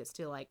you tickets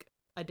to like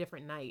a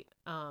different night.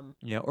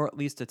 Yeah, or at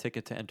least a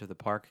ticket to enter the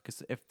park.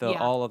 Because if the Yeah.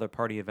 all other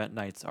party event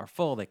nights are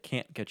full, they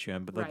can't get you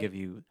in, but they'll Right. give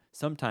you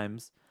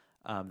sometimes.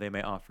 They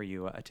may offer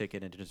you a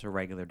ticket into just a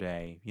regular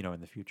day,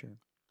 in the future.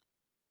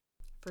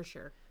 For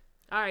sure.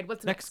 All right,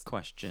 what's Next next?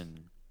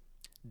 question.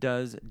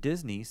 Does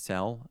Disney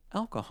sell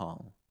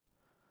alcohol?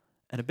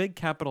 And a big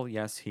capital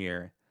yes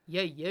here.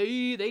 Yeah,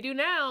 they do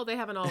now. They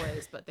haven't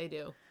always, but they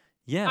do.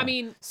 Yeah. I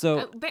mean, so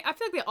I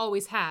feel like they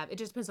always have. It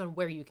just depends on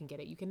where you can get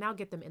it. You can now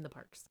get them in the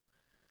parks.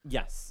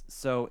 yes.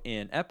 So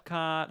in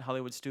Epcot,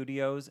 Hollywood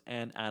Studios,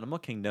 and Animal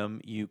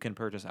Kingdom, you can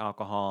purchase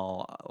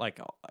alcohol like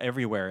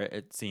everywhere,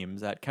 it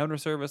seems, at counter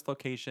service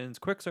locations,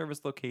 quick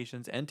service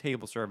locations, and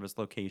table service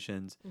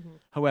locations. Mm-hmm.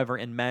 However,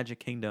 in Magic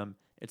Kingdom,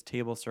 it's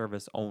table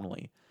service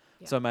only.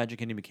 Yeah. So Magic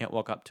Kingdom, you can't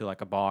walk up to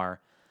like a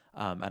bar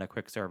at a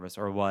quick service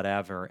or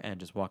whatever and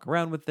just walk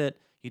around with it.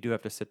 You do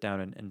have to sit down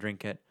and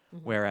drink it.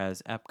 Mm-hmm.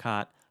 Whereas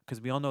Epcot, because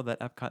we all know that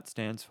Epcot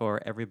stands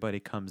for everybody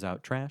comes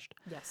out trashed.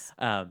 Yes.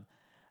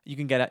 You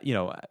can get,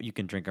 you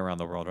can drink around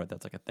the world, right?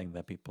 That's like a thing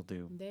that people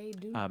do. They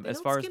do. They As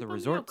don't far as skimp the on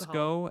resorts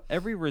alcohol. go,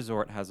 every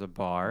resort has a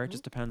bar. It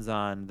just depends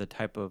on the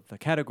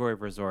category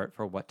of resort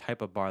for what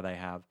type of bar they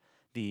have.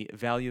 The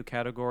value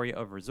category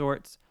of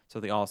resorts, so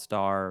the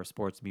all-star,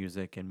 sports,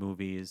 music, and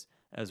movies,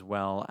 as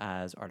well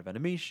as Art of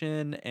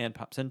Animation and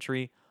Pop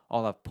Century,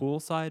 all have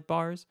poolside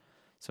bars.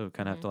 So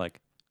kind of have to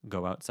like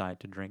go outside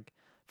to drink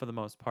for the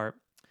most part,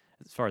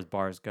 as far as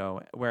bars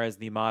go. Whereas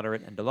the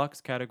moderate and deluxe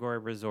category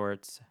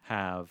resorts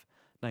have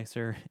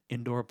nicer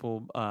indoor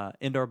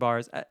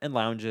bars and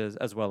lounges,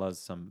 as well as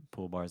some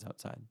pool bars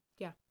outside.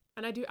 Yeah,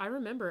 and I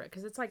remember it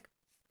because it's like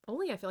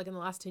only I feel like in the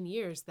last 10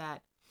 years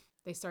that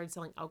they started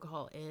selling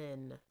alcohol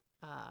in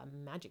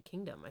Magic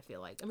Kingdom. I feel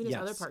like there's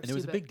other parts and it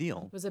was too, a but big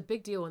deal. it was a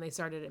big deal when they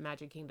started at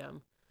Magic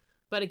Kingdom.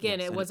 But again,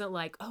 Yes, it and wasn't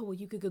like, oh well,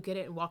 you could go get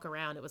it and walk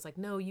around. It was like,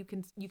 no, you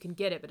can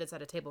get it, but it's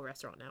at a table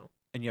restaurant now.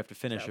 And you have to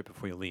finish So- it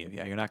before you leave.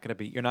 Yeah, you're not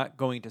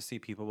going to see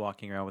people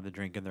walking around with a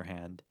drink in their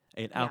hand,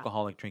 an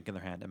alcoholic drink in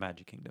their hand at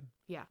Magic Kingdom.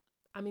 Yeah.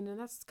 And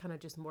that's kind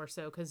of just more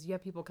so because you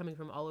have people coming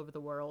from all over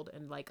the world,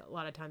 and like a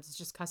lot of times it's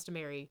just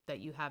customary that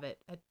you have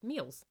it at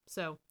meals.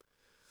 So,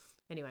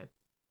 anyway,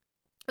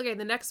 okay,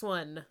 the next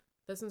one.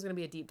 This one's gonna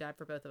be a deep dive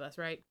for both of us,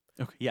 right?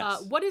 Okay.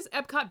 Yes. What is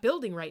Epcot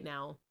building right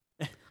now?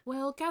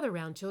 Well, gather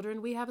round,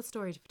 children. We have a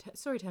story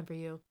time for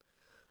you.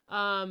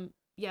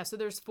 Yeah. So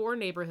there's 4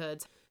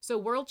 neighborhoods. So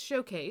World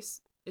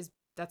Showcase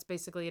that's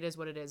basically it is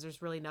what it is.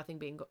 There's really nothing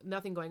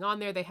going on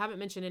there. They haven't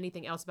mentioned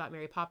anything else about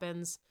Mary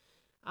Poppins.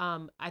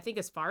 I think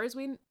as far as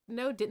we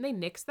know, didn't they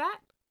nix that?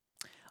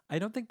 I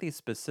don't think they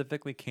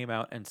specifically came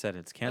out and said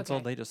it's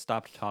canceled. Okay. They just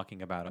stopped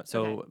talking about it.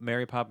 So Okay.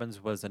 Mary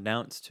Poppins was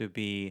announced to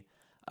be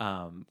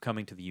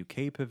coming to the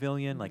UK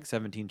pavilion, like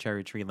 17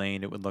 Cherry Tree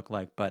Lane, it would look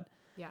like, but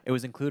Yeah. it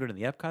was included in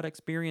the Epcot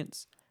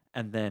experience.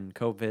 And then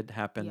COVID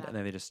happened, Yeah. and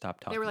then they just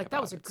stopped talking. They were like, that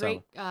about was a it.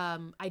 great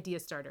idea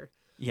starter.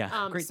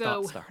 Yeah, great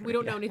So thought starter. we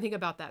don't yeah. know anything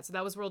about that. So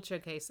that was World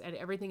Showcase, and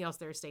everything else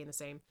there is staying the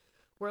same.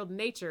 World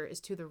Nature is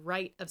to the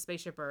right of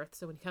Spaceship Earth.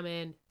 So when you come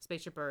in,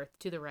 Spaceship Earth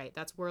to the right,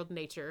 that's World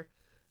Nature.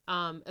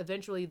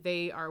 Eventually,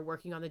 they are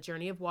working on the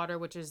Journey of Water,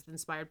 which is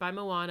inspired by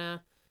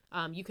Moana.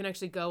 You can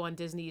actually go on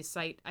Disney's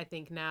site, I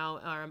think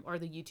now, or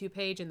the YouTube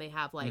page, and they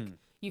have like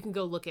you can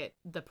go look at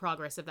the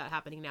progress of that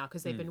happening now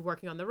because they've been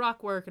working on the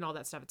rock work and all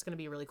that stuff. It's going to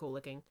be really cool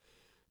looking.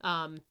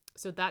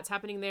 So that's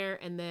happening there,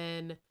 and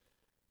then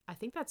I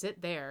think that's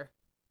it there.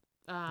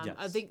 Yes.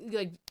 I think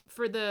like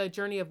for the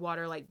Journey of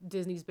Water, like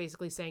Disney's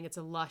basically saying it's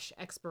a lush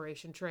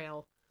exploration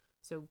trail.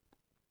 So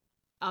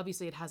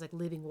obviously it has like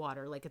living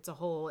water, like it's a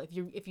whole.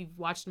 If you've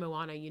watched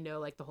Moana, you know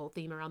like the whole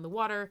theme around the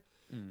water.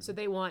 So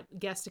they want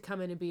guests to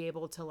come in and be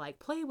able to like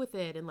play with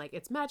it, and like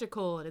it's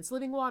magical and it's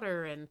living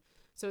water, and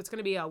so it's going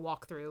to be a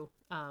walkthrough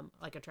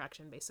like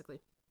attraction basically.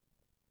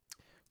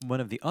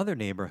 One of the other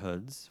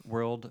neighborhoods,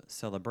 World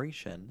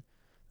Celebration,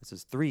 this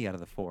is 3 out of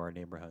the 4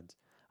 neighborhoods.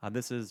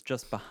 This is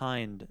just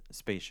behind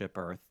Spaceship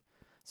Earth.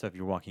 So if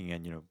you're walking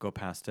in, go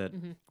past it.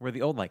 Where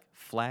the old like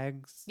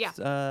flags,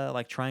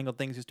 like triangle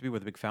things used to be, where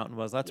the big fountain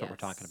was. That's what we're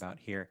talking about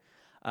here.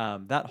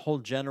 That whole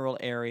general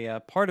area,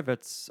 part of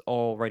it's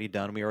already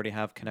done. We already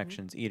have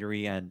Connections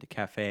Eatery and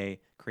Cafe,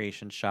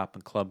 Creation Shop,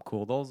 and Club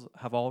Cool. Those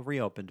have all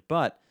reopened.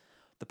 But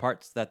the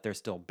parts that they're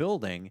still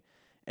building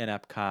in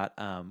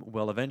Epcot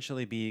will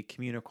eventually be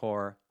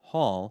Communicore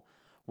Hall,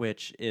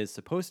 which is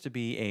supposed to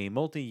be a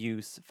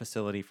multi-use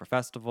facility for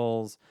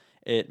festivals.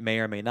 It may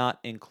or may not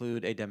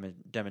include a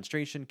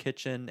demonstration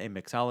kitchen, a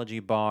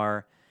mixology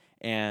bar,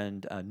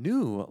 and a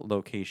new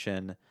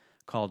location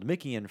called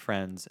Mickey and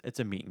Friends. It's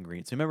a meet and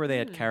greet. So remember they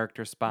had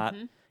Character Spot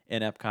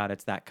in Epcot?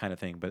 It's that kind of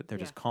thing, but they're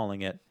just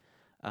calling it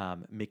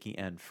Mickey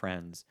and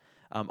Friends.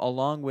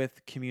 Along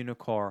with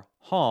Communicore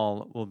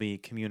Hall will be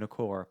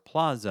Communicore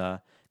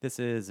Plaza. This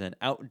is an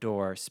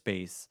outdoor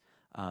space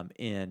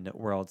in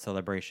World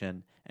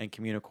Celebration, and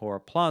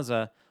Communicore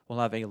Plaza will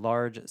have a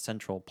large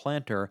central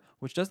planter,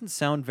 which doesn't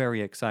sound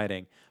very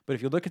exciting. But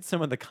if you look at some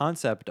of the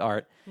concept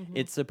art,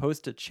 it's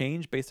supposed to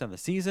change based on the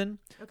season.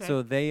 Okay.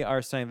 So they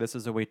are saying this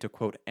is a way to,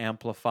 quote,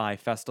 amplify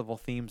festival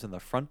themes in the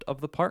front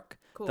of the park.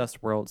 Cool.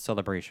 Thus, World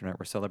Celebration, right?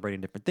 We're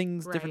celebrating different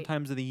things, different Right.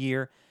 times of the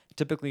year,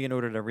 typically in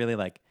order to really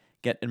like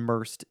get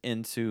immersed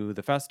into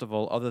the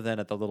festival, other than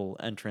at the little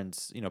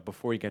entrance,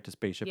 before you get to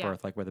Spaceship Yeah.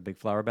 Earth, like where the big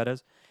flower bed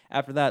is.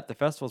 After that, the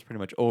festival is pretty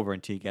much over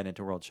until you get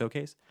into World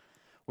Showcase.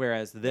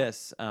 Whereas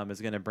this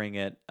is going to bring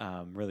it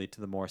really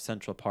to the more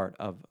central part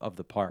of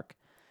the park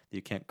that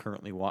you can't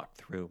currently walk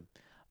through.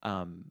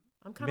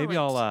 I'm kind of Maybe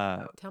like,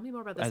 I'll tell me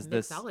more about this as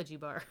this mixology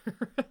bar.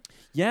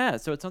 yeah,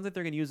 so it sounds like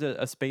they're going to use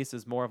a space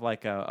as more of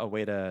like a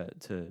way to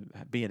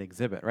be an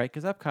exhibit, right?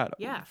 Because Epcot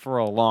Yeah. for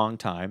a long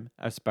time,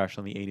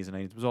 especially in the 80s and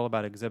 90s, was all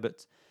about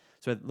exhibits.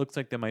 So it looks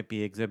like they might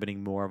be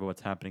exhibiting more of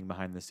what's happening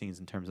behind the scenes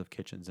in terms of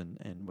kitchens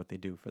and what they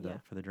do for Yeah.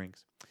 the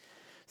drinks.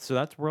 So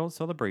that's World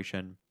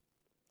Celebration.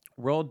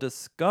 World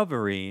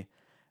Discovery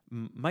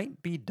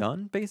might be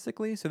done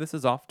basically. So this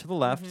is off to the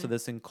left. So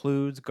this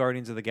includes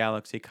Guardians of the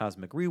Galaxy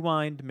Cosmic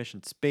Rewind,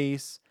 Mission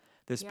Space,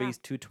 the Yeah. Space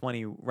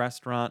 220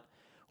 restaurant.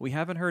 We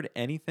haven't heard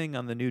anything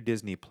on the new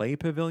Disney Play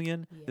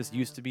Pavilion. This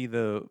used Yeah. to be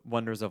the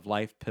Wonders of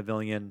Life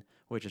Pavilion,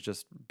 which is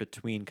just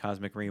between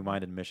Cosmic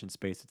Rewind and Mission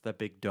Space. It's that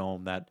big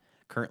dome that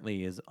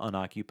currently is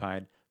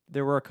unoccupied.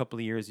 There were a couple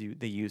of years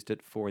they used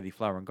it for the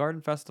Flower and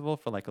Garden Festival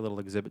for like a little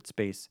exhibit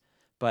space,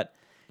 but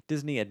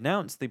Disney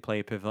announced the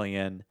Play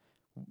Pavilion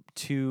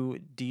 2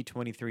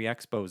 D23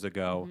 expos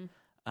ago,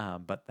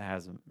 but that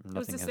hasn't. It was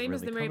Nothing the has same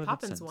as really the come Mary of it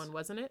Poppins since. one,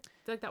 wasn't it?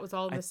 I feel like that was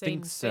all in I the same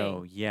think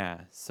so. thing.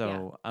 Yeah.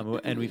 So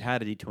and we've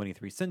had a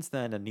D23 since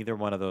then, and neither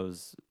one of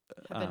those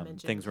Have been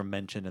things mentioned. were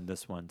mentioned in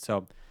this one.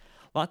 So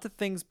lots of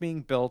things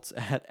being built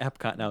at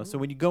Epcot now. So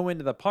when you go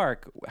into the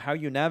park, how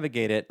you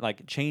navigate it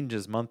like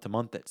changes month to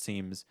month. It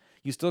seems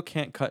you still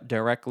can't cut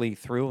directly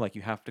through. Like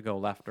you have to go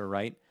left or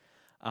right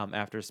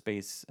after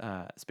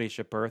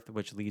Spaceship Earth,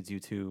 which leads you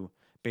to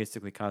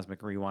basically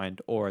Cosmic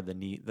Rewind or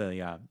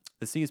the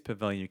Seas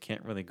Pavilion. You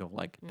can't really go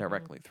like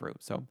directly through.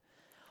 So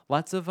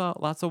lots of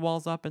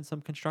walls up and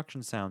some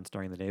construction sounds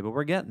during the day, but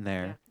we're getting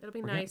there. Yeah, it'll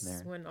be We're getting nice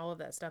there. when all of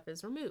that stuff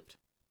is removed.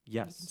 You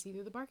can Yes. see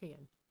through the park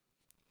again.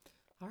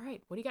 All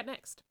right, what do you got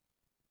next?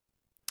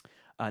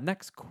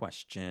 Next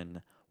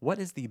question: what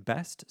is the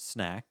best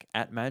snack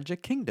at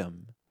Magic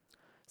Kingdom?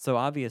 So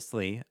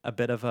obviously a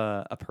bit of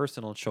a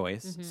personal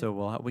choice.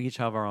 So we each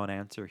have our own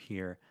answer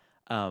here.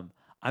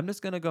 I'm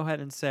just gonna go ahead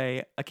and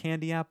say a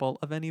candy apple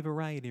of any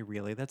variety.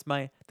 Really, that's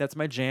my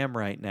jam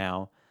right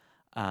now.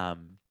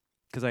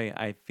 Because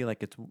I feel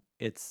like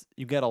it's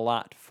you get a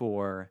lot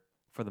for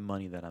the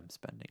money that I'm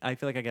spending. I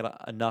feel like I get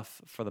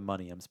enough for the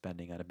money I'm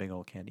spending at a big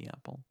old candy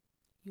apple.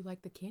 You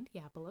like the candy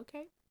apple,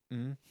 okay?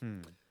 Mm-hmm.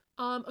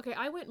 Okay,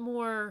 I went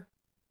more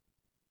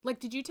like,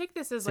 did you take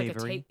this as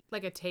Savory.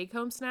 like a take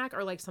home snack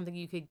or like something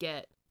you could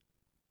get?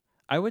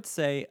 I would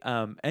say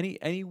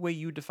any way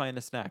you define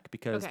a snack,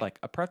 because Okay. like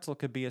a pretzel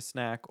could be a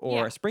snack or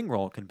Yeah. a spring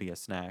roll can be a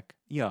snack.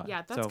 Yeah.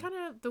 Yeah, that's So kind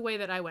of the way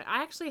that I went.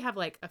 I actually have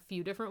like a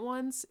few different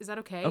ones. Is that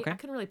okay? Okay. I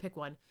couldn't really pick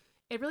one.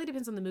 It really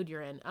depends on the mood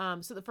you're in.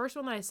 So the first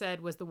one that I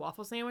said was the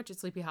waffle sandwich at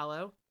Sleepy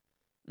Hollow.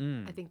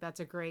 I think that's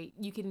a great.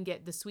 You can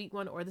get the sweet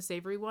one or the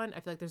savory one. I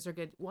feel like those are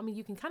good. Well, I mean,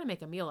 you can kind of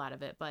make a meal out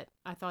of it, but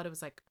I thought it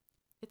was like,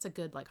 it's a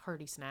good like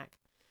hearty snack.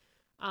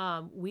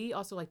 We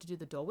also like to do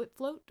the Dole Whip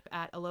float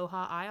at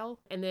Aloha Isle,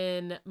 and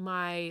then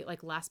my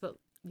like last but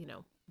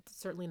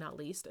certainly not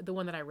least, the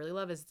one that I really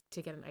love is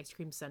to get an ice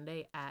cream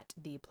sundae at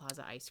the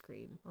Plaza Ice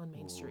Cream on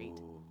Main Street.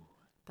 Ooh,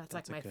 That's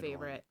that's like a my good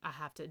favorite. I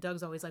have to.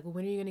 Doug's always like, well,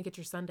 when are you gonna get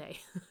your sundae?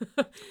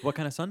 what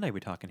kind of sundae are we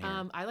talking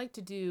here? I like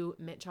to do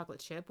mint chocolate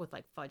chip with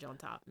like fudge on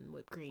top and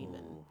whipped cream,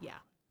 and yeah,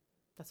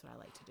 that's what I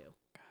like to do.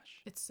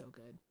 Gosh. It's so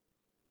good.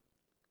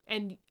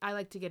 And I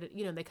like to get it.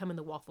 They come in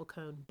the waffle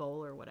cone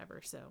bowl or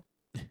whatever, so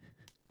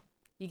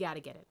you got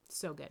to get it.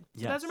 So good.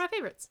 So those Yes. are my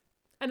favorites.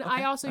 And Okay,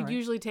 I also all right.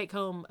 usually take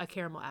home a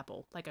caramel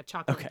apple, like a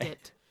chocolate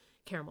dipped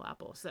caramel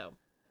apple. So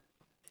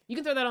you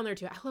can throw that on there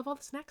too. I love all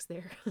the snacks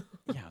there.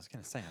 Yeah, I was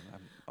gonna say I'm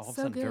all of a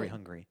So sudden very good.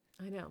 hungry.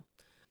 I know.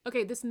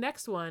 Okay, this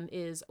next one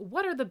is,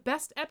 what are the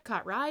best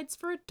Epcot rides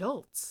for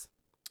adults?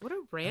 What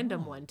a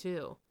random one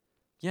too.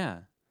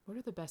 Yeah. What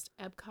are the best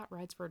Epcot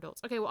rides for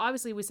adults? Okay, well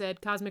obviously we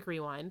said Cosmic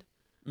Rewind.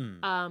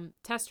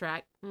 Test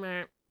Track,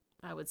 meh,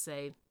 I would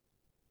say.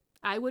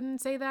 I wouldn't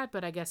say that,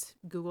 but I guess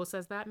Google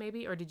says that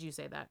maybe, or did you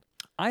say that?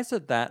 I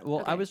said that. Well,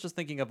 I Okay. was just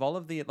thinking of all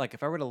of the like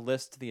if I were to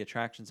list the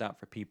attractions out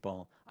for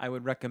people, I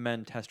would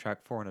recommend Test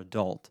Track for an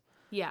adult.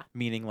 Yeah,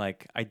 Meaning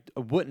like I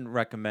wouldn't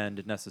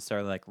recommend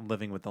necessarily like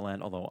Living with the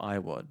Land, although I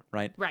would,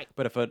 right? right.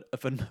 But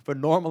if a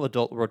normal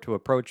adult were to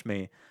approach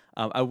me,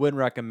 I wouldn't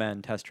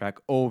recommend Test Track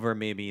over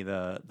maybe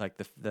the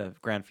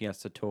Grand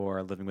Fiesta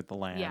Tour, Living with the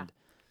Land,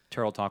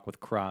 Turtle Talk with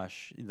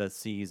Crush, the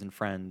Seas and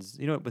Friends,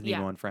 with Yeah.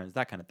 Nemo and Friends,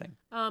 that kind of thing.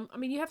 I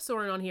mean, you have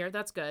Soarin' on here.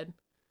 That's good.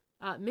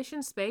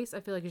 Mission Space, I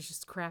feel like it's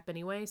just crap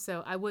anyway,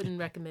 so I wouldn't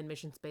recommend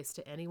Mission Space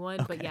to anyone.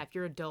 But Okay. yeah, if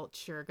you're adult,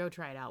 sure, go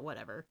try it out,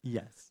 whatever.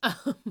 Yes.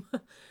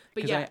 But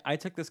Because yeah, I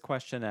took this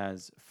question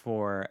as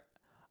for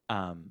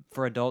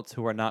adults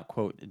who are not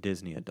quote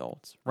Disney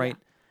adults, right?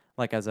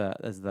 Like as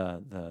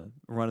the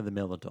run of the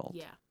mill adult.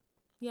 yeah,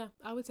 yeah.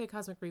 I would say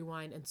Cosmic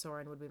Rewind and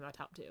Soarin' would be my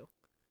top two.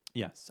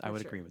 Yes, I For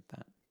would sure. agree with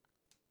that.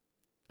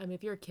 I mean,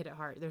 if you're a kid at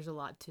heart, there's a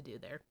lot to do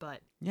there,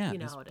 but Yeah, you know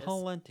there's how it is.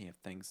 plenty of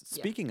things. Yeah.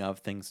 Speaking of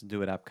things to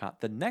do at Epcot,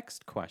 the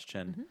next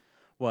question Mhm.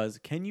 was,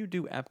 can you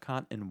do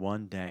Epcot in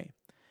one day?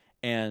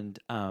 And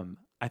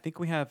I think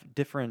we have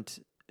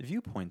different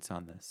viewpoints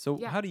on this. So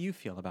Yeah. how do you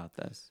feel about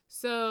this?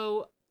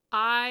 So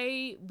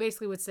I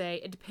basically would say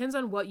it depends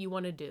on what you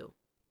want to do.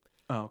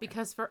 Oh, okay.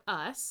 Because for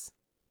us,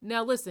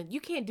 now listen,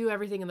 you can't do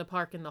everything in the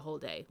park in the whole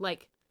day.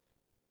 Like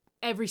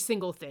every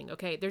single thing,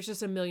 okay? There's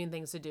just a million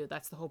things to do.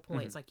 That's the whole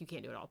point. It's like you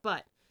can't do it all.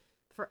 But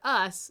for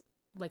us,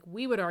 like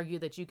we would argue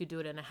that you could do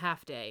it in a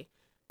half day.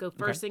 Go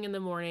first thing in the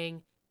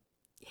morning,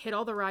 hit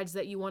all the rides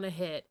that you want to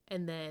hit,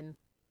 and then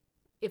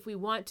if we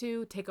want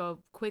to, take a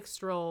quick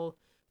stroll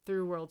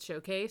through World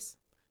Showcase,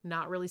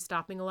 not really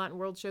stopping a lot in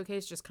World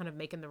Showcase, just kind of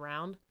making the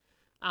round.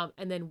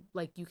 And then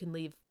like you can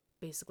leave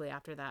basically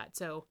after that.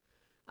 So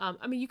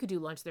I mean, you could do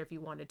lunch there if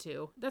you wanted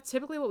to. That's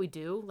typically what we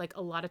do. Like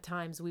a lot of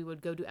times we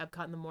would go to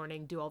Epcot in the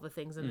morning, do all the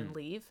things, and then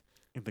leave.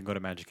 And then go to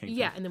Magic Kingdom.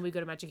 Yeah, and then we go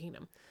to Magic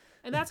Kingdom.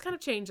 And that's kind of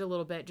changed a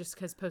little bit just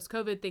because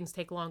post-COVID things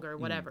take longer or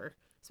whatever.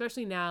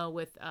 Especially now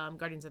with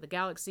Guardians of the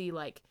Galaxy,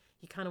 like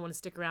you kind of want to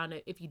stick around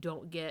if you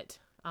don't get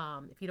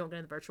in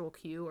the virtual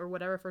queue or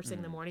whatever first thing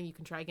in the morning, you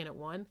can try again at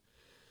 1.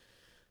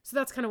 So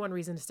that's kind of one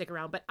reason to stick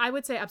around. But I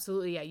would say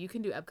absolutely, yeah, you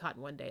can do Epcot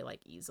in one day,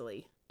 like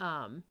easily.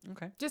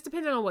 Okay. Just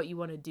depending on what you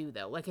want to do,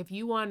 though. Like if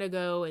you want to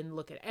go and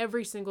look at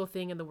every single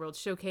thing in the World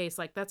Showcase,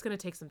 like that's going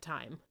to take some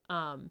time.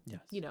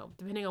 Yes. You know,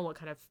 depending on what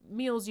kind of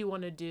meals you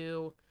want to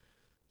do.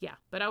 Yeah,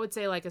 but I would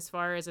say like as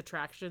far as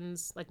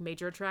attractions, like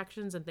major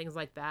attractions and things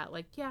like that,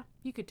 like yeah,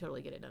 you could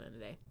totally get it done in a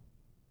day.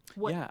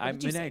 Yeah, I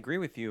did you mean, I say? agree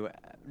with you.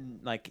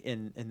 Like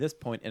in this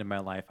point in my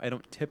life, I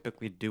don't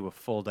typically do a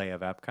full day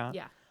of Epcot.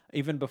 Yeah.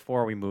 Even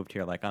before we moved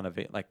here, like on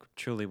like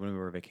truly when we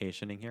were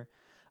vacationing here,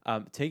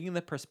 taking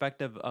the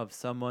perspective of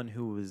someone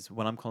who is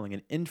what I'm calling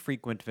an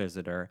infrequent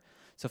visitor.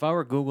 So if I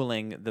were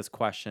Googling this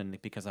question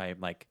because I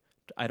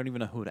don't even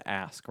know who to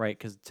ask, right?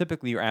 Because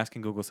typically you're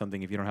asking Google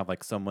something if you don't have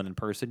like someone in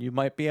person you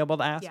might be able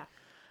to ask.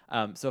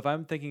 Yeah. So if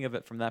I'm thinking of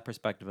it from that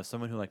perspective, as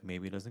someone who like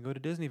maybe doesn't go to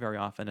Disney very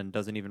often and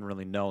doesn't even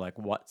really know like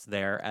what's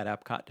there at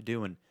Epcot to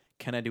do, and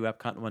can I do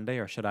Epcot in one day,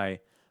 or should I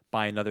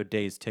buy another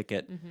day's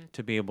ticket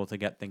to be able to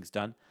get things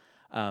done?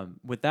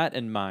 With that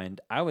in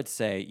mind, I would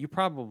say you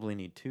probably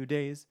need 2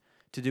 days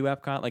to do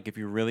Epcot. Like if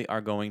you really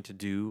are going to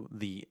do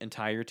the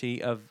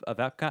entirety of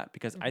Epcot,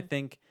 because I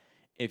think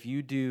if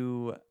you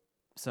do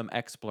some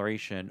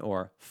exploration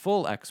or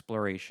full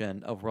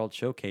exploration of World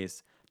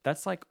Showcase,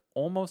 that's like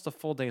almost a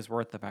full day's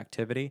worth of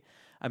activity.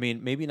 I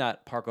mean, maybe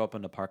not park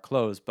open to park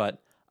closed,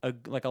 but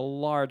like a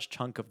large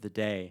chunk of the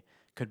day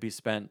could be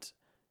spent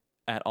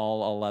at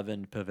all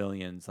 11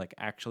 pavilions, like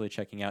actually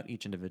checking out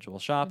each individual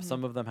shop.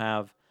 Some of them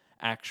have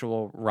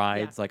actual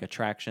rides, like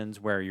attractions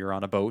where you're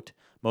on a boat.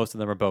 Most of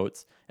them are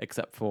boats,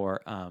 except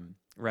for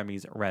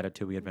Remy's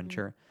Ratatouille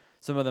Adventure.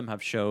 Some of them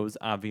have shows,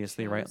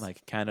 obviously, right? Shows.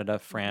 Like Canada,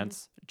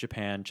 France,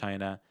 Japan,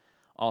 China,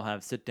 all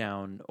have sit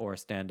down or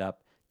stand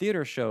up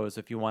theater shows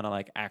if you want to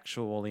like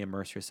actually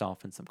immerse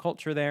yourself in some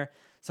culture there.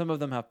 Some of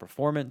them have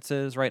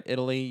performances, right?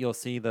 Italy, you'll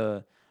see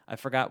I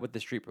forgot what the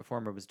street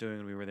performer was doing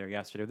when we were there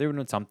yesterday. They were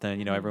doing something,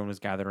 you know, everyone was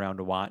gathered around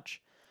to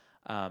watch.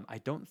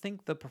 I don't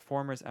think the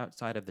performers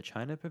outside of the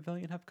China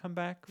Pavilion have come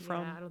back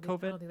from I don't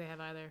COVID. think they have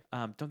either.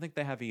 Don't think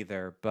they have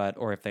either,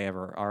 or if they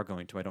ever are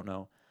going to, I don't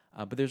know.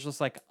 But there's just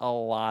like a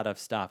lot of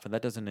stuff, and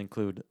that doesn't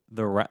include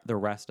the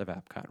rest of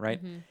Epcot, right?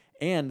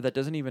 And that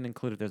doesn't even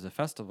include if there's a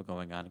festival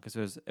going on,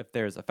 because if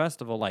there's a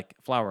festival like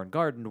Flower and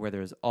Garden where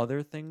there's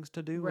other things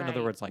to do, in other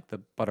Right. words, like the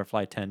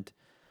butterfly tent,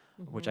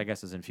 which I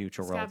guess is in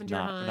Future World, Scavenger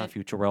not hunt.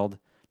 Future World.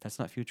 That's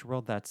not Future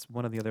World. That's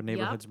one of the other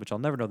neighborhoods, which I'll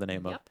never know the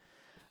name Yep.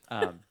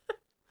 of.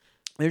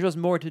 There's just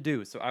more to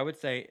do. So I would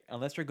say,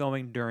 unless you're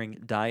going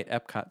during Diet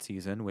Epcot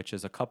season, which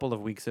is a couple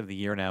of weeks of the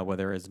year now where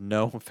there is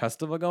no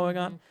festival going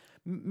on,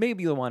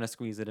 maybe you'll want to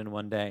squeeze it in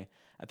one day.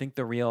 I think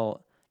the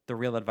real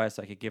advice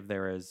I could give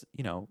there is,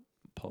 you know,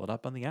 pull it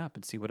up on the app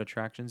and see what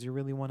attractions you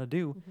really want to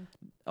do.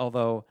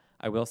 Although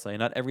I will say,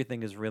 not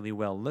everything is really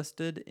well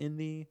listed in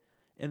the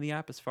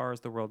app as far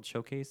as the World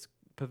Showcase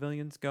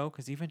pavilions go.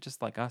 Because even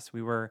just like us,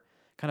 we were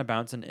kind of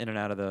bouncing in and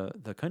out of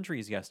the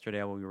countries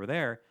yesterday while we were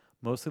there,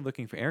 mostly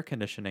looking for air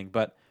conditioning.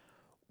 But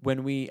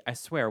I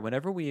swear,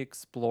 whenever we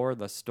explore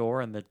the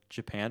store in the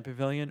Japan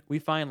pavilion, we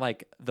find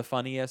like the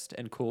funniest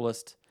and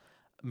coolest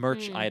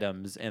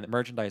items and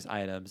merchandise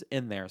items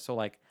in there. So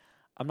like,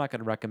 I'm not going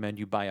to recommend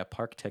you buy a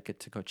park ticket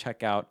to go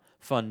check out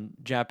fun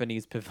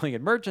Japanese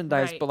pavilion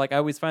merchandise, Right. but like I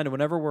always find it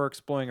whenever we're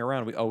exploring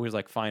around, we always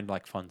like find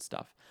like fun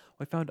stuff.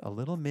 We found a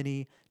little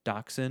mini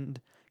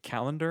dachshund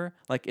calendar.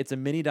 Like it's a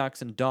mini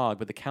dachshund dog,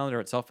 but the calendar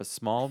itself is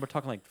small. We're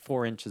talking like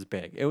 4 inches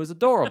big. It was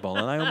adorable,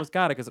 and I almost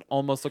got it because it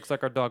almost looks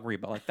like our dog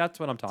Reba. Like that's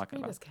what I'm talking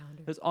about.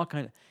 Calendar. There's all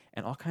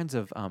kinds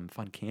of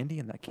fun candy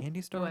in that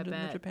candy store in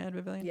the Japan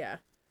Pavilion. Yeah.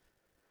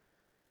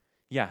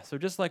 Yeah, so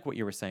just like what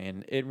you were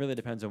saying, it really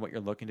depends on what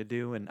you're looking to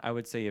do. And I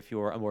would say if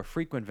you're a more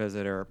frequent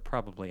visitor,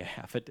 probably a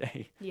half a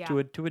day to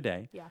a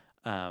day. Yeah.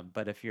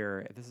 But if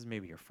this is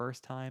maybe your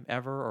first time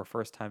ever or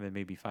first time in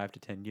maybe 5 to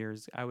 10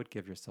 years, I would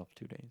give yourself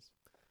 2 days.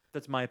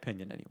 That's my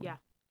opinion anyway. Yeah.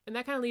 And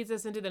that kind of leads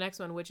us into the next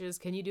one, which is,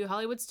 can you do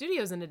Hollywood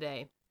Studios in a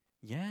day?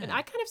 Yeah. And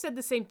I kind of said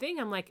the same thing.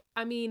 I'm like,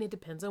 I mean, it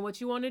depends on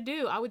what you want to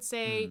do. I would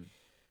say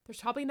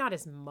there's probably not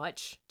as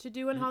much to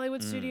do in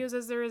Hollywood Studios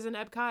as there is in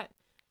Epcot.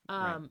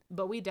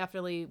 But we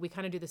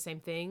kind of do the same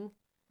thing.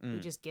 We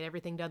just get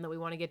everything done that we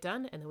want to get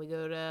done, and then we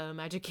go to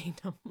Magic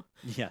Kingdom.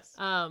 Yes.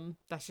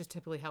 That's just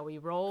typically how we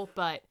roll.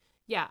 But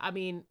yeah, I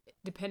mean,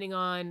 depending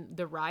on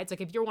the rides, like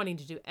if you're wanting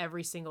to do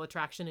every single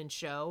attraction and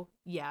show,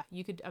 yeah,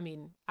 you could. I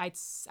mean, I'd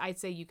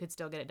say you could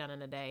still get it done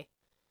in a day.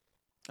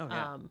 Oh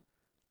yeah.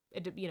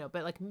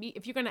 But like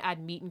if you're gonna add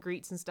meet and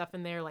greets and stuff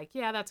in there, like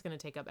yeah, that's gonna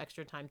take up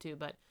extra time too.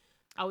 But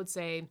I would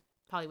say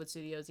Hollywood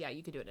Studios, yeah,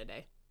 you could do it in a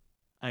day.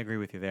 I agree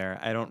with you there.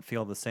 I don't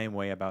feel the same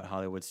way about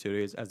Hollywood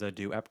Studios as I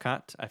do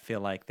Epcot. I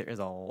feel like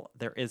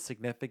there is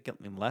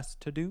significantly less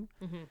to do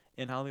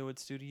in Hollywood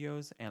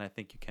Studios, and I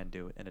think you can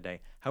do it in a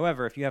day.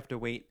 However, if you have to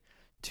wait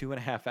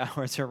 2.5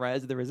 hours to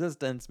Rise of the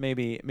Resistance,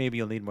 maybe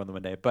you'll need more than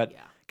 1 day. But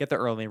get there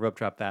early, rope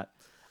drop that.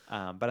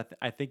 But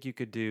I think you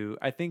could do.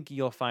 I think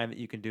you'll find that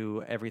you can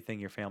do everything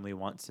your family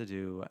wants to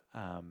do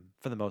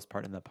for the most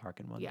part in the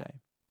park in 1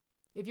 day.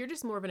 If you're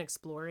just more of an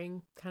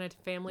exploring kind of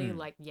family,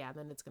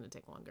 then it's going to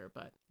take longer,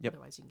 but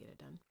otherwise you can get it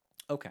done.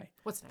 Okay.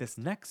 What's next? This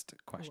next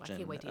question. I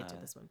can't wait to get to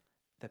this one.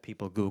 That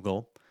people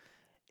Google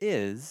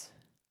is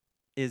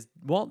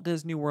Walt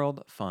Disney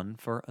World fun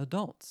for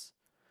adults?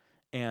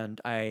 And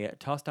I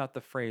tossed out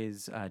the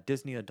phrase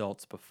Disney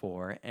adults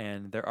before,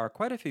 and there are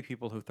quite a few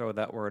people who throw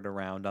that word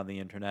around on the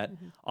internet,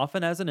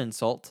 often as an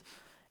insult.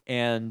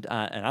 And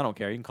I don't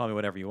care. You can call me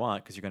whatever you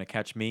want because you're going to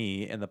catch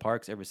me in the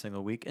parks every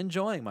single week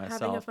enjoying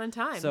myself. Having a fun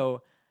time.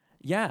 So,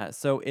 yeah.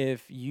 So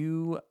if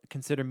you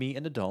consider me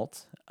an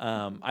adult,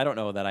 I don't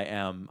know that I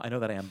am. I know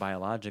that I am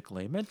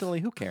biologically.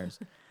 Mentally, who cares?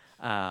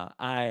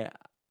 I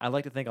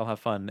like to think I'll have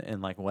fun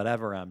in like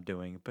whatever I'm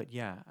doing. But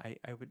yeah,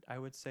 I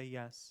would say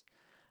yes.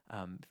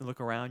 If you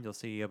look around, you'll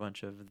see a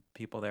bunch of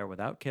people there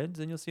without kids,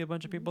 and you'll see a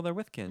bunch of people there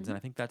with kids. And I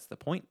think that's the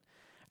point.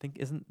 I think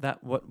isn't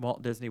that what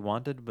Walt Disney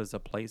wanted, was a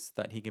place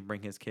that he could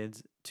bring his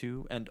kids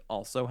to and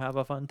also have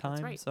a fun time?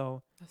 That's right.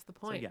 So that's the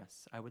point. So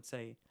yes, I would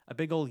say a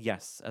big old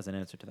yes as an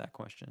answer to that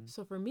question.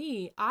 So for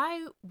me,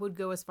 I would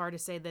go as far to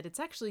say that it's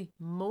actually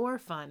more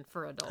fun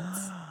for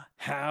adults.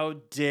 How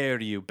dare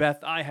you,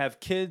 Beth? I have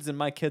kids and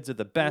my kids are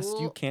the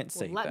best. You can't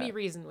say that. Let me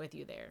reason with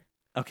you there.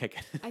 Okay,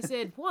 good. I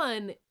said,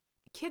 one,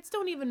 kids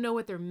don't even know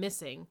what they're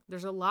missing.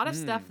 There's a lot of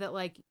stuff that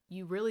like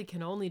you really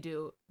can only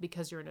do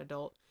because you're an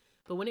adult.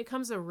 But when it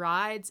comes to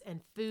rides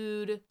and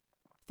food,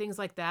 things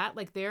like that,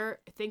 like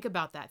think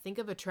about that. Think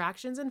of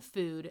attractions and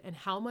food and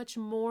how much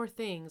more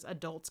things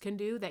adults can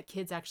do that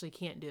kids actually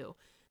can't do.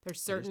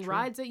 There's certain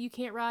rides that you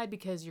can't ride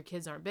because your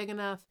kids aren't big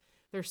enough.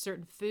 There's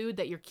certain food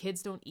that your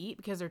kids don't eat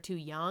because they're too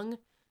young,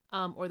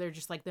 or they're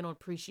just like, they don't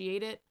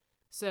appreciate it.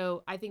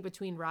 So I think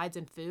between rides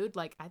and food,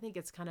 like I think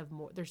it's kind of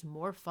more, there's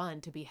more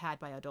fun to be had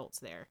by adults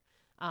there.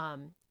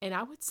 And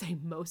I would say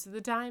most of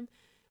the time,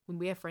 when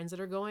we have friends that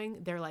are going,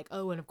 they're like,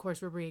 oh, and of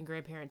course we're bringing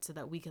grandparents so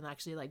that we can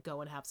actually like go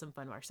and have some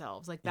fun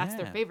ourselves. Like that's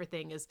their favorite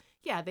thing is,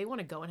 they want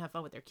to go and have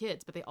fun with their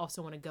kids, but they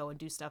also want to go and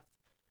do stuff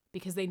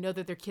because they know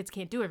that their kids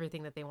can't do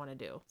everything that they want to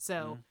do.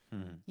 So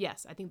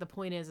yes, I think the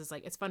point is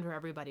like, it's fun for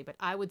everybody, but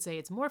I would say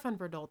it's more fun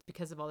for adults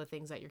because of all the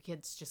things that your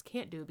kids just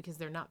can't do because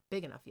they're not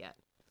big enough yet.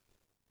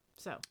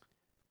 So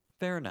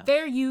fair enough.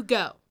 There you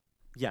go.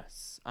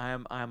 Yes,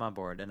 I'm on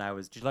board. And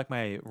did you like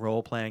my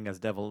role playing as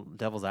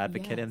devil's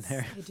advocate in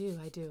there?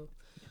 I do.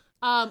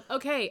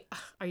 Okay,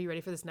 are you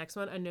ready for this next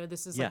one? I know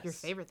this is like your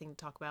favorite thing to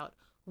talk about.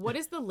 What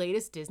is the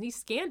latest Disney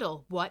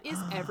scandal? What is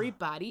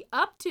everybody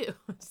up to?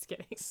 I'm just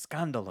kidding.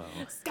 Scandalo.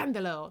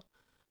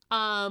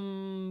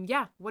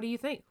 What do you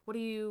think? What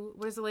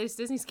is the latest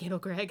Disney scandal,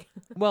 Greg?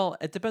 Well,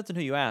 it depends on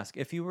who you ask.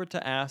 If you were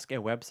to ask a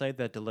website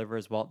that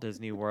delivers Walt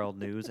Disney World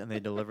news and they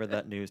deliver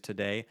that news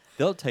today,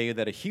 they'll tell you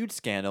that a huge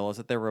scandal is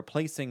that they're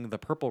replacing the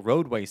purple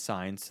roadway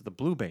signs to the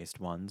blue-based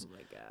ones. Oh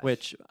my gosh.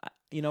 Which,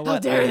 you know what? How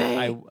dare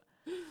they?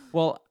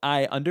 Well,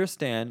 I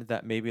understand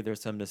that maybe there's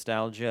some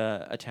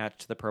nostalgia attached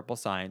to the purple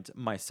signs,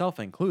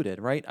 myself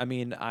included, right? I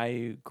mean,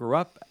 I grew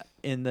up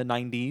in the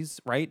 90s,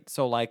 right?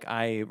 So, like,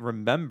 I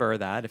remember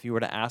that. If you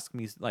were to ask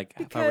me, like,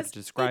 if I were to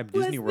describe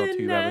Disney World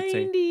to you,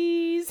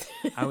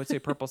 I would say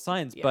purple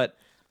signs. Yeah. But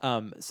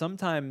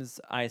sometimes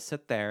I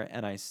sit there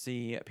and I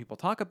see people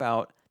talk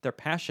about their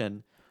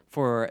passion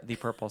for the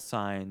purple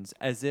signs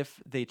as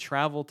if they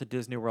travel to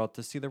Disney World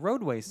to see the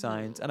roadway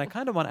signs. And I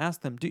kind of want to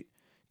ask them, Do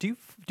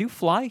you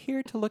fly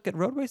here to look at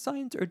roadway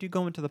signs, or do you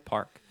go into the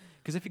park?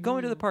 Because if you go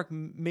into the park,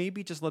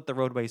 maybe just let the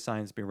roadway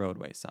signs be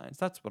roadway signs.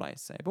 That's what I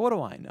say. But what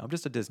do I know? I'm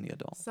just a Disney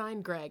adult.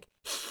 Sign Greg.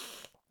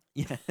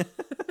 Yeah.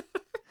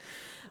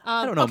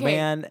 I don't know, okay.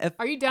 man.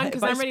 Are you done?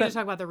 Because I'm ready to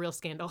talk about the real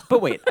scandal.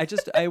 But wait,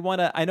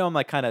 I know I'm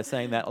like kind of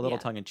saying that a little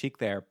tongue in cheek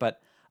there,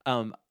 but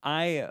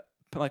I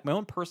like my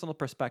own personal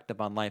perspective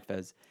on life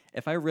is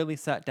if I really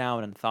sat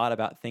down and thought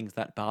about things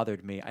that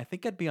bothered me, I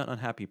think I'd be an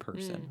unhappy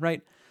person,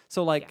 right?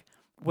 So like,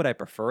 would I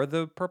prefer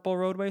the purple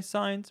roadway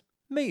signs?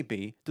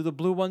 Maybe. Do the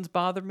blue ones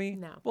bother me?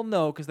 No. Well,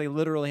 no, because they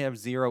literally have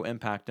zero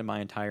impact in my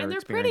entire and they're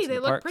experience. pretty. In They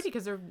the look parks. pretty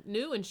because they're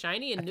new and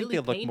shiny and I think newly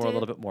they look painted. more a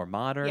little bit more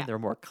modern. Yeah. They're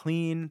more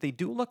clean. They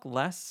do look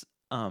less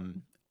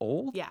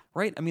old. Yeah.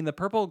 Right? I mean, the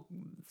purple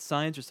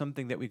signs are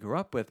something that we grew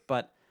up with,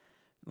 but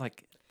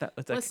like that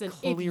was like Listen,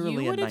 clearly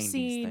if you would a have 90s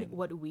seen thing.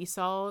 what we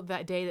saw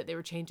that day that they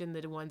were changing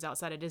the ones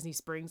outside of Disney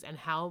Springs and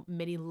how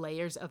many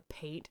layers of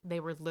paint they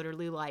were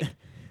literally like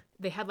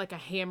they had like a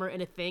hammer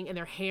and a thing and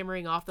they're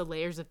hammering off the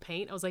layers of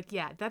paint. I was like,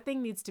 yeah, that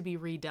thing needs to be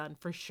redone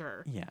for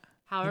sure. Yeah.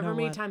 However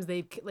many times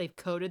they've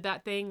coated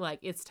that thing, like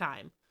it's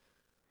time.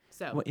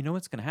 So well, you know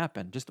what's going to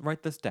happen? Just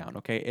write this down,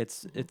 okay?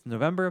 It's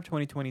November of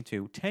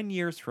 2022. 10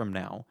 years from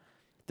now,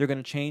 they're going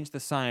to change the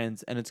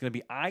signs, and it's going to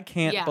be, I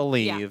can't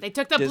believe they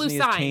took the Disney blue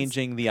signs. is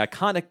changing the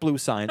iconic blue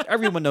signs.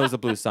 Everyone knows the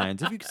blue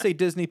signs. If you say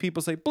Disney,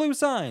 people say blue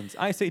signs.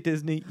 I say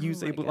Disney, you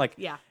say blue. God. Like,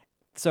 yeah.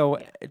 So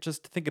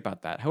just think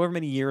about that. However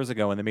many years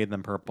ago when they made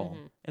them purple,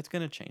 it's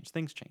going to change.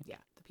 Things change. Yeah.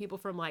 The people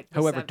from like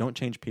However, don't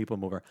change people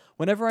mover.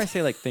 Whenever I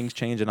say like things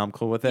change and I'm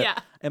cool with it,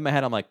 in my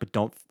head I'm like, but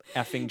don't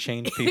effing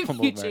change people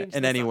mover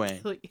in any way.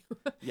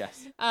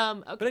 Yes.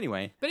 Okay. But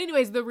anyway. But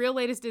anyways, the real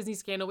latest Disney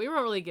scandal, we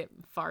won't really get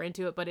far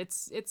into it, but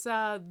it's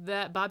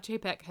that Bob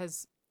Chapek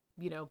has,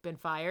 been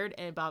fired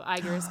and Bob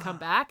Iger has come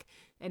back,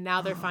 and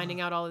now they're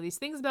finding out all of these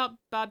things about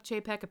Bob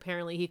Chapek.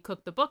 Apparently he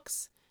cooked the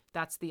books.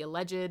 That's the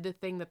alleged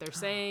thing that they're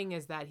saying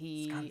is that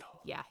he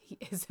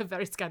is a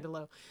very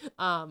scandalo.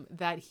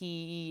 That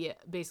he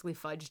basically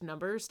fudged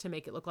numbers to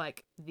make it look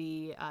like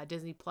the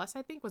Disney Plus,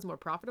 I think, was more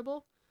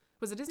profitable.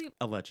 Was it Disney?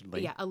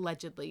 Allegedly. Yeah,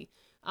 allegedly.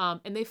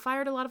 And they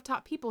fired a lot of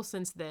top people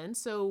since then.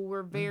 So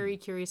we're very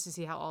curious to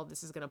see how all of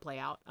this is going to play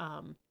out.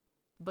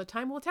 But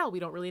time will tell. We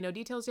don't really know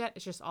details yet.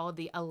 It's just all of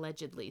the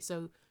allegedly.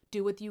 So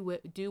do what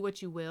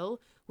you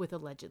will with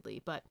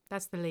allegedly. But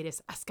that's the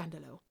latest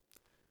scandalo.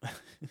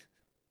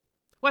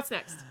 What's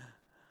next?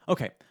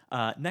 Okay.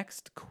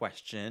 Next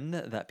question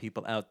that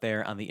people out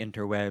there on the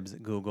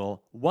interwebs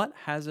Google: what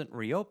hasn't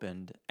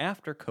reopened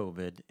after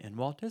COVID in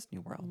Walt Disney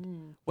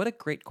World? What a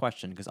great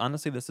question, because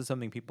honestly, this is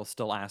something people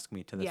still ask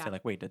me to this day.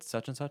 Like, wait, did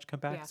such and such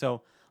come back? Yeah.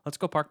 So let's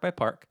go park by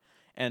park.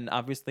 And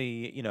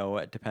obviously,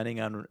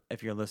 depending on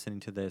if you're listening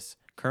to this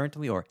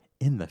currently or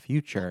in the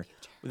future,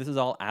 this is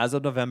all as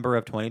of November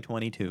of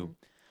 2022.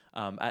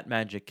 At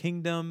Magic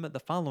Kingdom,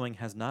 the following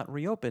has not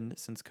reopened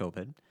since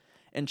COVID: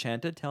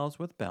 Enchanted Tales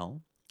with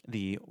Belle,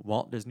 the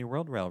Walt Disney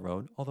World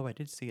Railroad, although I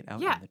did see it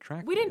out on the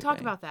track. We didn't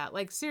talk about that.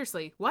 Like,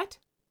 seriously, what?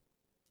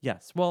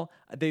 Yes. Well,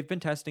 they've been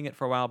testing it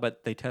for a while,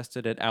 but they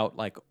tested it out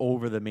like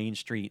over the Main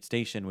Street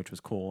station, which was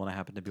cool. And I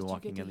happened to be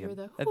walking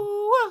in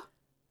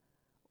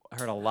I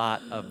heard a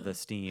lot of the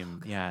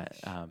steam. Yeah.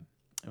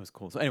 It was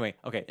cool. So anyway,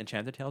 okay.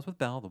 Enchanted Tales with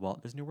Belle, the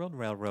Walt Disney World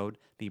Railroad,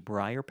 the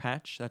Briar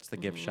Patch. That's the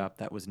gift shop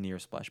that was near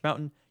Splash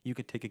Mountain. You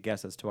could take a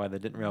guess as to why they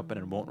didn't reopen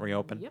and won't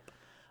reopen. Yep.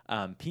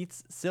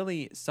 Pete's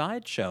Silly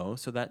Sideshow.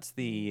 So that's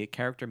the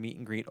character meet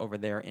and greet over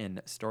there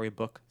in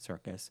Storybook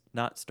Circus,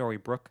 not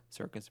Storybrooke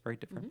Circus. Very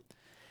different.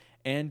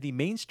 And the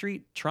Main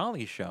Street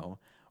Trolley Show,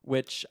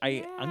 which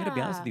I'm going to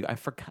be honest with you, I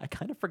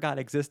kind of forgot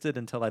existed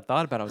until I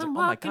thought about it. I was like, oh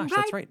my gosh,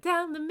 that's right.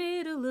 Down the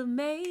middle of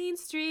Main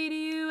Street,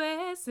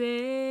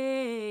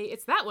 USA.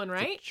 It's that one,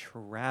 right? It's a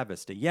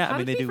travesty. Yeah, How I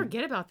mean, did they we do.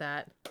 forget about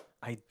that?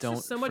 I don't.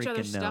 Just so much other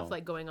know. stuff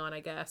like going on,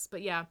 I guess.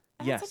 But yeah,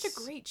 that's such a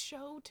great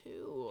show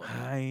too.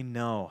 I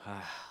know.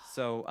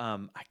 So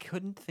I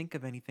couldn't think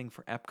of anything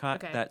for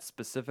Epcot that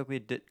specifically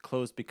did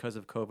close because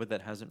of COVID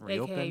that hasn't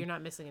reopened. Okay, you're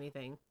not missing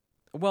anything.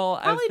 Well,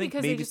 Probably I think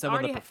because maybe some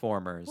of the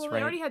performers, well, right?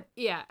 they already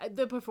had,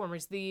 the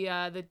performers,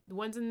 the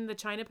ones in the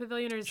China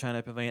Pavilion or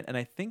China Pavilion, and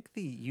I think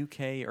the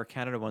UK or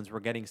Canada ones were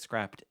getting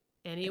scrapped.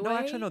 Anyway, no,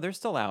 actually, no, they're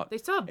still out. They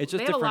still have, it's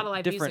just they have a lot of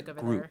live music over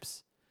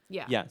groups.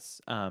 There. Yeah.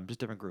 Yes, just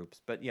different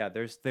groups. But yeah,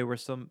 there were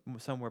some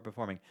were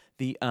performing.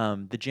 The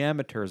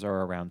Jameters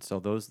are around,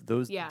 so those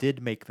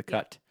did make the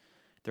cut.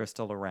 They're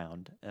still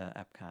around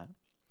Epcot.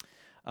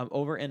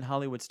 Over in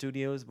Hollywood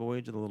Studios,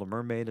 Voyage of the Little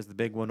Mermaid is the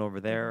big one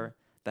over there.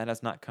 That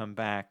has not come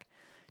back.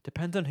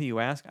 Depends on who you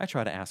ask. I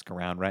try to ask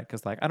around, right?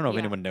 Because I don't know if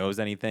anyone knows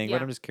anything,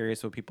 but I'm just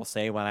curious what people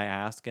say when I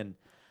ask. And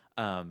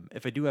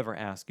if I do ever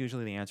ask,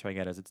 usually the answer I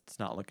get is it's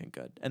not looking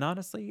good. And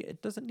honestly,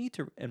 it doesn't need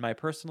to. In my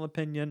personal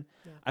opinion,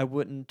 I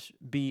wouldn't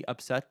be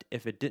upset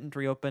if it didn't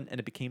reopen and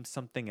it became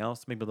something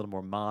else, maybe a little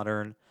more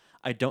modern.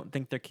 I don't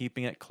think they're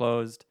keeping it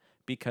closed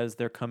because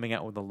they're coming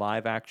out with a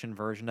live action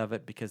version of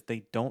it because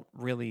they don't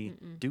really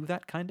do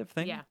that kind of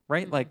thing,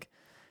 right? Like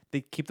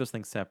they keep those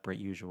things separate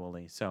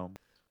usually. So.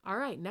 All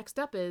right, next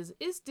up is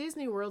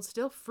Disney World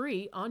still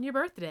free on your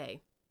birthday?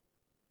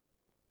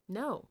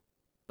 No.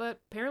 but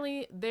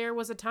apparently there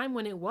was a time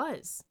when it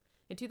was.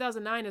 In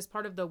 2009, as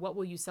part of the What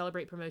Will You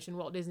Celebrate promotion,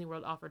 Walt Disney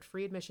World offered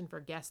free admission for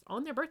guests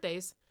on their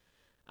birthdays,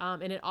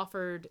 and it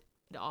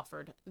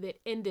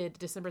ended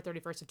December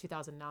 31st of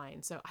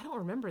 2009. So I don't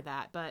remember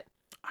that, but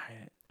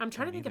I'm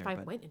trying to think if I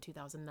went in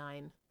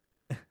 2009.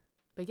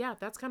 But yeah,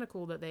 that's kind of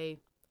cool that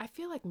I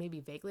feel like maybe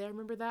vaguely I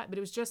remember that, but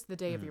it was just the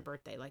day of your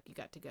birthday, like you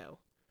got to go.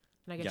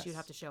 And I guess you'd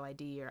have to show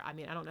ID, or I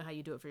mean, I don't know how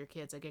you do it for your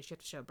kids. I guess you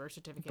have to show a birth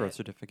certificate. Birth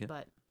certificate.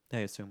 But I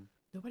assume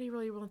nobody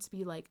really wants to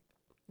be like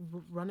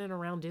running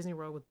around Disney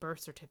World with birth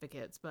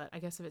certificates. But I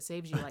guess if it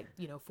saves you like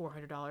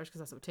 $400, because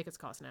that's what tickets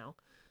cost now.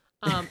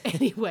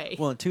 Anyway.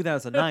 Well, in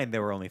 2009 they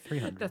were only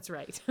 $300. That's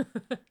right.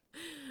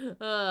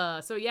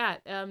 So yeah,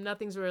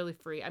 nothing's really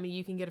free. I mean,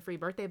 you can get a free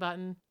birthday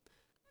button.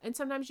 And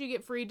sometimes you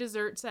get free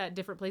desserts at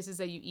different places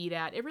that you eat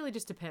at. It really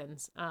just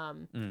depends.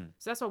 So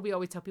that's why we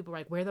always tell people,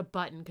 like, wear the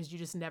button, because you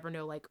just never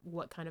know, like,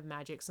 what kind of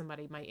magic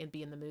somebody might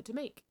be in the mood to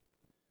make.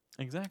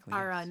 Exactly.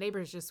 Our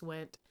neighbors just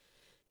went,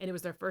 and it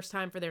was their first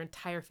time for their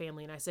entire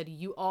family. And I said,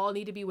 you all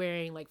need to be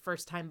wearing, like,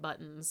 first-time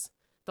buttons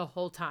the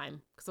whole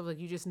time. Because I was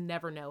like, you just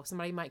never know.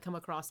 Somebody might come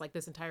across, like,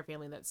 this entire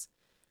family that's,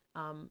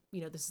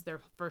 this is their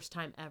first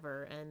time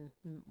ever, and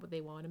they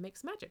want to make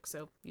some magic.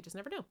 So you just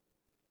never know.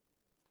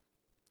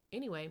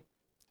 Anyway.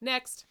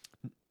 Next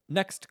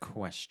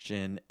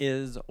question,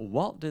 is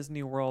Walt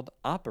Disney World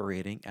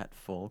operating at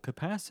full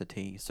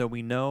capacity? So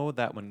we know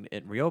that when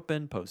it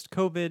reopened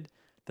post-COVID,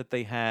 that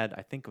they had,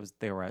 I think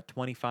they were at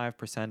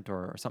 25%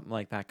 or something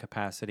like that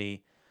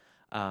capacity.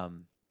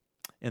 In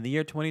the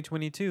year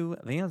 2022,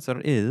 the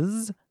answer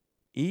is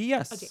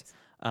yes.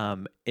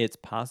 Okay. It's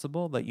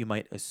possible that you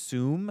might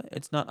assume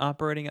it's not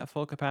operating at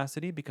full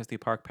capacity because the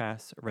Park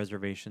Pass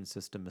reservation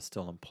system is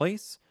still in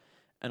place.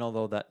 And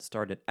although that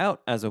started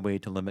out as a way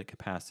to limit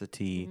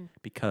capacity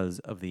because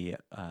of the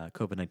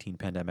COVID-19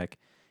 pandemic,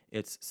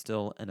 it's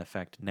still in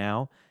effect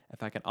now.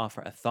 If I can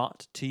offer a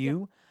thought to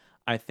you,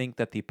 I think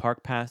that the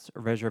Park Pass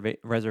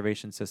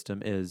reservation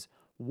system is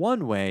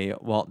one way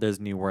Walt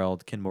Disney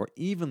World can more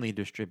evenly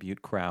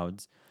distribute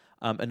crowds.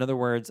 In other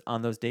words,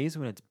 on those days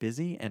when it's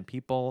busy and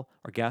people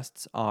or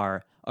guests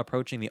are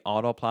approaching the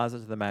Auto Plaza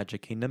to the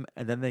Magic Kingdom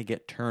and then they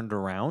get turned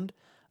around,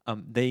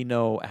 they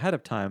know ahead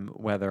of time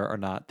whether or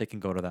not they can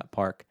go to that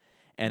park,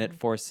 and it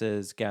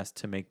forces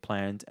guests to make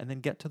plans and then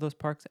get to those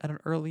parks at an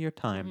earlier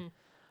time.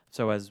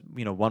 So as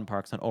one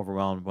park's not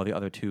overwhelmed while the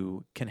other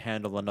two can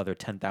handle another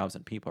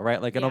 10,000 people,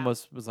 right? Like it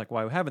almost was like,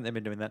 why haven't they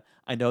been doing that?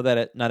 I know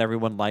that not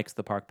everyone likes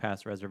the Park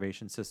Pass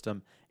reservation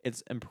system.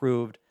 It's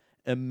improved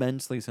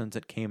immensely since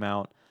it came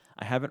out.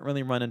 I haven't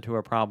really run into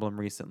a problem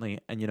recently,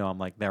 and I'm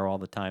like there all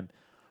the time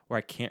where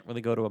I can't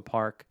really go to a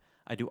park.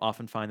 I do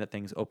often find that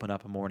things open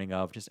up a morning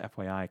of. Just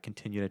FYI,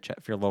 continue to check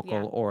if you're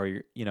local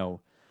or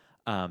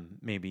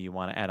maybe you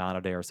want to add on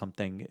a day or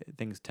something.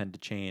 Things tend to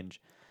change.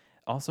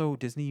 Also,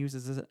 Disney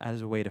uses it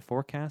as a way to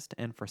forecast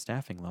and for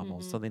staffing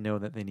levels, so they know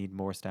that they need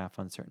more staff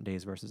on certain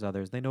days versus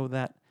others. They know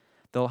that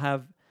they'll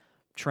have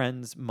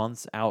trends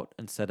months out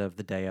instead of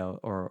the day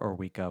or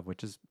week of,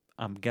 which is,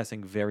 I'm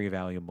guessing, very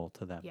valuable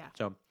to them. Yeah.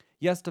 So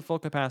yes to full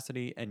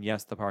capacity, and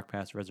yes, the Park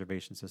Pass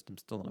reservation system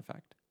still in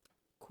effect.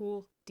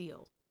 Cool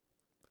deal.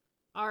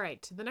 All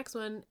right, the next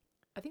one,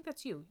 I think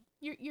that's you.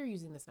 You're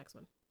using this next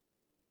one.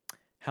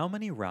 How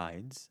many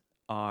rides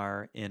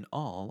are in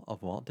all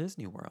of Walt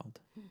Disney World?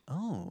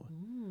 Oh,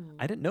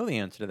 I didn't know the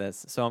answer to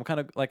this, so I'm kind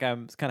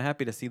of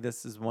happy to see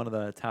this as one of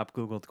the top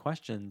Googled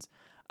questions.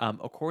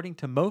 According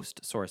to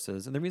most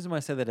sources, and the reason why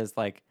I say that is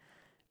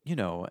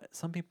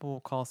some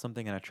people call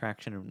something an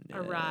attraction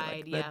a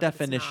ride. The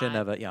definition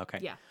of it. Yeah. Okay.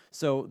 Yeah.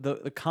 So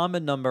the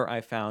common number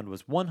I found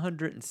was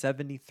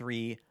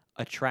 173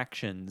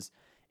 attractions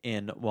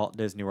in Walt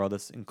Disney World.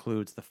 This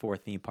includes the 4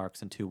 theme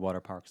parks and 2 water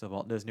parks of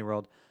Walt Disney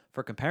World.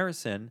 For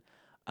comparison,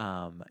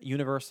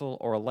 Universal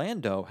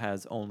Orlando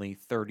has only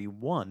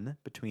 31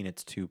 between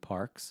its 2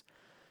 parks.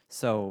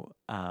 So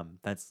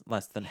that's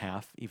less than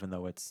half, even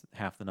though it's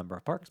half the number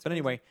of parks. But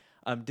anyway,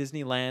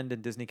 Disneyland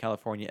and Disney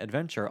California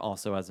Adventure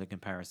also, as a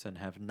comparison,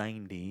 have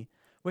 90,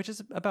 which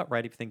is about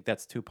right if you think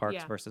that's 2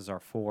 parks versus our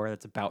 4.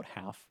 That's about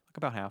half,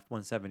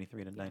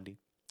 173 to 90.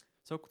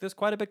 So there's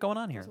quite a bit going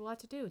on here. There's a lot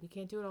to do. You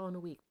can't do it all in a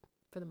week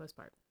for the most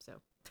part.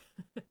 So,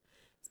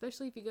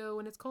 especially if you go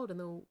when it's cold and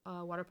the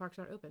water parks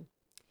aren't open.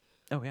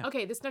 Oh, yeah.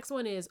 Okay, this next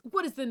one is,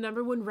 what is the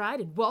number 1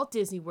 ride in Walt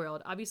Disney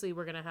World? Obviously,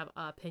 we're going to have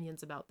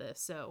opinions about this.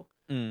 So,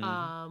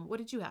 what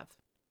did you have?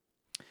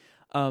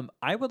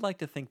 I would like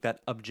to think that,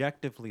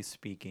 objectively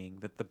speaking,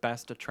 that the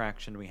best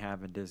attraction we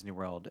have in Disney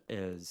World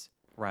is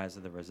Rise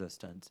of the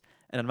Resistance.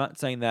 And I'm not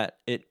saying that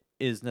it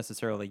is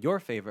necessarily your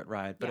favorite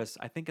ride, but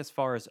I think as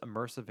far as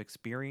immersive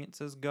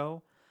experiences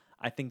go,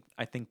 I think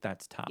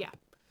that's top. Yeah.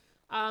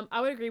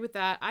 I would agree with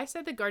that. I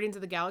said that Guardians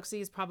of the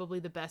Galaxy is probably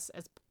the best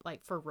as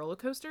for roller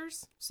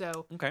coasters.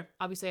 So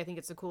obviously I think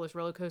it's the coolest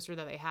roller coaster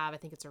that they have. I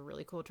think it's a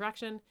really cool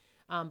attraction.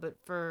 But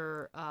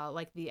for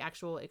the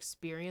actual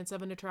experience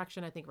of an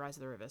attraction, I think Rise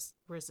of the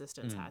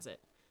Resistance has it.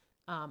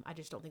 I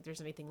just don't think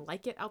there's anything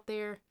like it out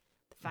there.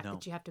 The fact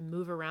that you have to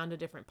move around to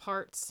different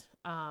parts.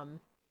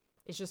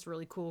 it's just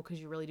really cool because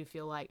you really do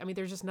feel like, I mean,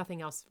 there's just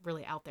nothing else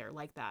really out there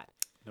like that.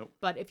 Nope.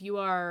 But if you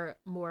are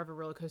more of a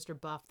roller coaster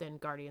buff, then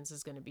Guardians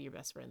is going to be your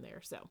best friend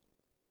there. So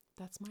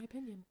that's my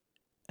opinion.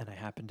 And I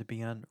happened to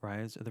be on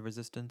Rise of the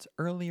Resistance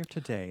earlier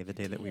today, the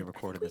day that we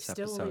recorded this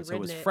still only episode. So it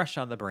was ridden it- fresh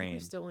on the brain.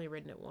 We've still only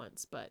ridden it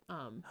once, but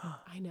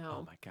I know.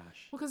 Oh my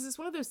gosh. Well, because it's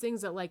one of those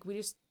things that like we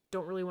just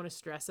don't really want to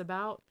stress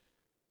about,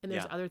 and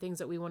there's Yeah. other things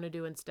that we want to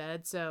do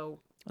instead. So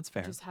That's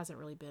fair. it just hasn't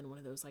really been one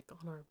of those like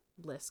on our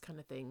list kind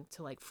of thing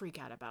to like freak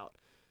out about.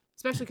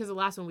 Especially because the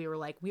last one we were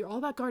like, we're all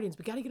about Guardians.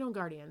 We got to get on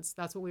Guardians.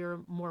 That's what we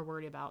were more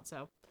worried about.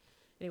 So,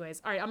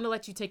 anyways, all right, I'm gonna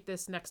let you take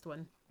this next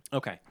one.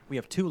 Okay, we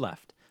have 2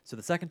 left. So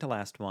the second to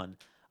last one.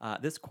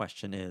 This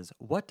question is,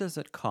 what does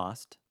it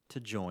cost to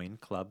join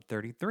Club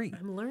 33?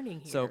 I'm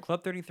learning here. So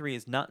Club 33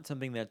 is not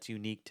something that's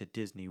unique to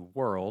Disney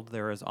World.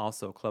 There is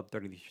also Club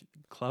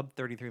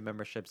 33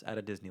 memberships at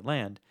a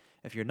Disneyland.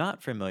 If you're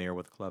not familiar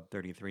with Club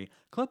 33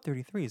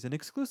 is an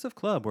exclusive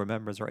club where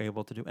members are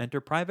able to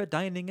enter private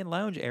dining and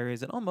lounge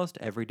areas in almost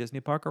every Disney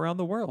park around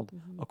the world.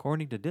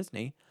 According to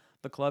Disney,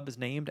 the club is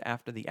named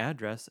after the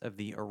address of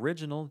the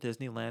original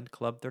Disneyland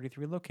Club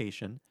 33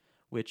 location,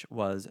 which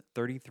was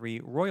 33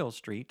 Royal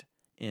Street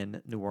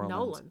in New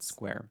Orleans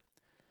Square.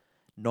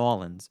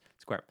 Nolans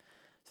Square.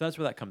 So that's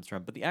where that comes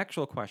from. But the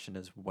actual question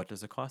is, what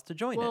does it cost to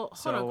join well, it?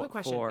 hold on, quick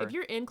question. If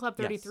you're in Club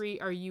 33,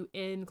 are you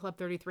in Club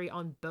 33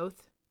 on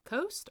both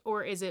coast,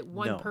 or is it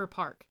one per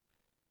park?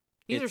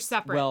 These are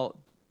separate. Well,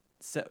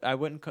 I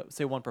wouldn't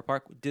say one per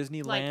park.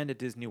 Disneyland and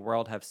Disney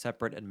World have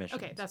separate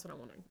admissions. Okay, that's what I'm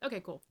wondering. Okay,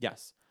 cool.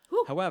 Yes.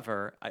 Whew.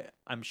 However,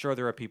 I'm sure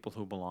there are people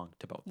who belong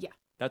to both. Yeah.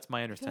 That's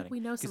my understanding. we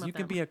know some Because of you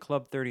can them. be a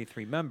Club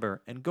 33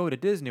 member and go to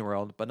Disney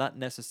World, but not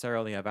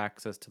necessarily have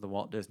access to the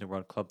Walt Disney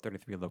World Club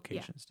 33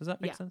 locations. Does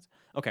that make sense?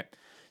 Okay.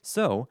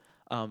 So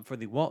for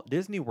the Walt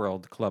Disney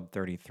World Club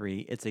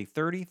 33, it's a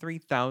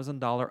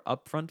 $33,000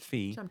 upfront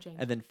fee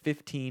and then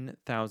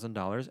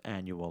 $15,000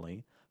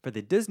 annually. For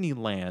the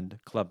Disneyland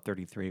Club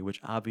 33,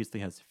 which obviously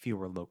has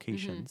fewer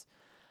locations,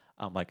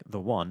 like the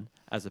 1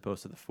 as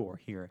opposed to the 4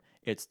 here,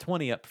 it's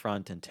 $20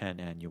 upfront and $10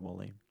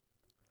 annually.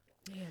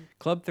 Man.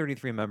 Club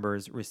 33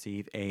 members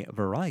receive a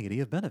variety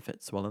of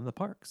benefits while in the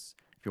parks.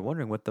 If you're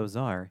wondering what those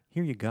are,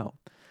 here you go.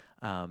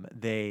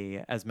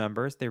 As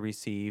members, they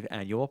receive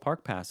annual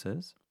park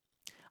passes.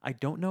 I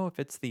don't know if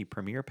it's the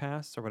Premier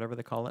Pass or whatever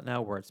they call it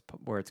now, where it's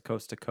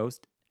coast to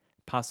coast.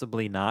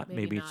 Possibly not.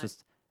 Maybe not.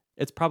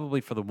 It's probably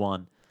for the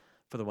one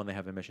they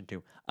have admission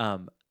to.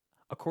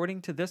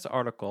 According to this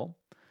article,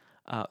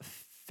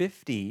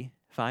 50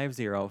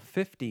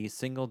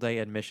 single day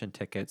admission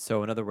tickets.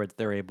 So in other words,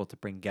 they're able to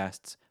bring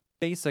guests.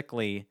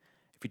 Basically,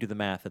 if you do the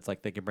math, it's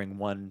like they can bring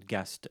one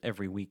guest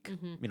every week,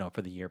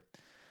 for the year.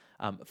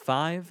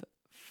 5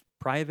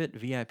 private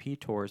VIP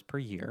tours per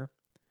year.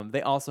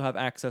 They also have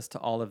access to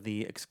all of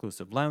the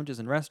exclusive lounges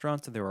and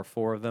restaurants. So there are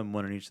 4 of them,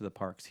 one in each of the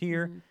parks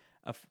here.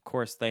 Of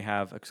course, they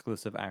have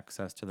exclusive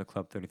access to the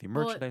Club 33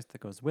 merchandise that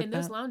goes with that.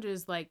 In those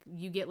lounges, like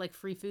you get like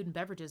free food and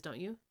beverages,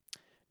 don't you?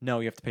 No,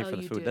 you have to pay for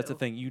the you food. That's the do.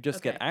 thing. You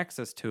just get Okay.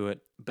 access to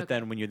it, but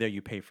then when you're there,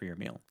 you pay for your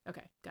meal.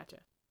 Okay, gotcha.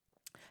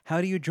 How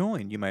do you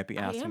join? You might be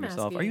I asking am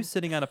yourself. Are you asking.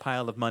 sitting on a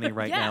pile of money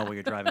right now Yeah. while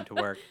you're driving to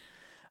work?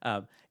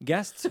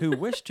 Guests who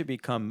wish to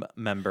become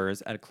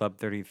members at Club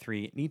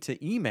 33 need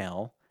to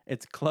email.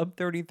 It's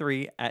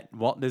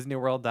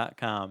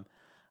club33@waltdisneyworld.com.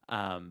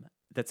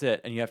 That's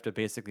it. And you have to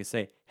basically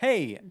say,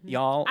 hey,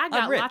 y'all, I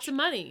got I'm rich. lots of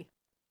money.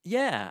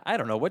 Yeah, I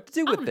don't know what to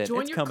do with gonna it.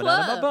 join It's your coming out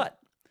of my club. butt.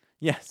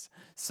 Yes.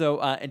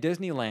 So in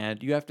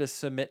Disneyland, you have to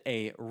submit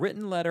a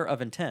written letter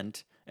of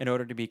intent in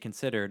order to be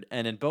considered.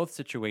 And in both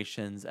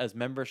situations, as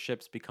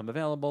memberships become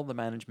available, the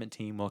management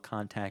team will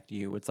contact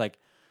you. It's like,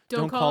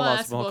 don't call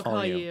us, we'll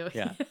call you.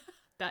 Yeah.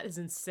 That is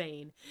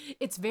insane.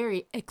 It's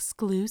very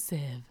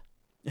exclusive.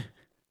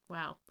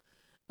 Wow.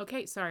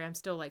 Okay, sorry, I'm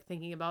still like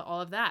thinking about all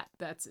of that.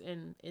 That's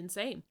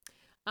insane.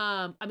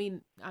 I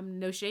mean, I'm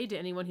no shade to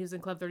anyone who's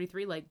in Club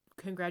 33. Like,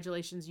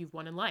 congratulations, you've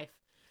won in life.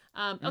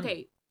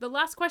 Okay, the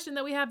last question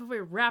that we have before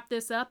we wrap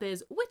this up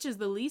is, which is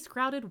the least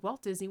crowded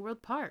Walt Disney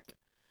World park?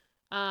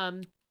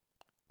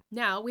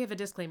 Now, we have a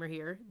disclaimer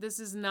here. This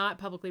is not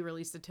publicly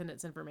released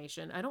attendance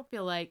information. I don't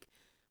feel like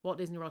Walt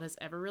Disney World has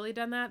ever really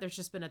done that. There's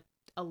just been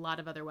a lot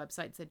of other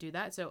websites that do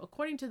that. So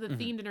according to the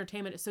Themed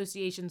Entertainment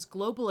Association's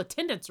Global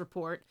Attendance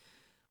Report,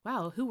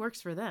 wow, who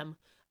works for them?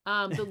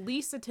 The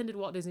least attended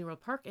Walt Disney World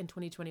park in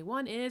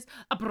 2021 is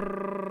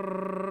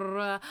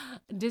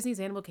Disney's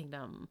Animal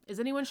Kingdom.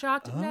 Is anyone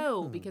shocked?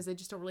 No, because they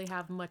just don't really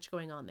have much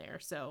going on there.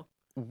 So,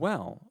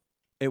 Well,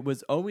 it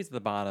was always the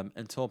bottom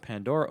until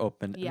Pandora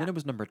opened, and Yeah. then it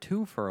was number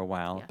 2 for a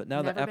while. Yeah. But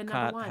now that Never been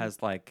number Epcot 1.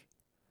 has like,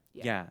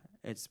 Yeah.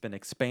 it's been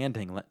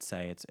expanding. Let's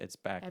say it's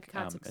back.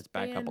 Epcot's It's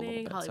back up a little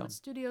expanding. bit. Hollywood So.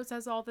 Studios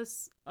has all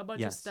this, a bunch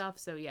of Yes. stuff.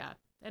 So yeah,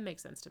 it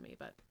makes sense to me.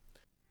 But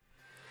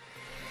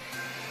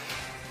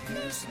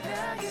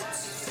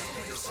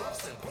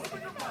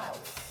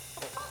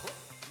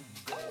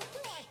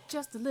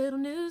just a little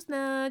news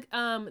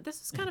nug.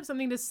 This is kind of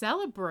something to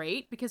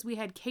celebrate because we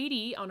had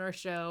Katie on our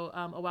show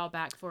a while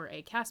back for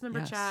a cast member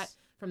Yes. chat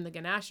from the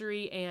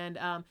Ganachery, and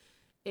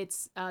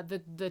it's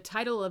the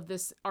title of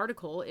this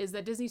article is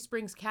that Disney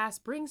Springs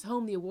cast brings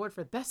home the award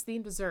for best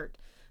themed dessert.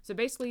 So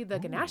basically, the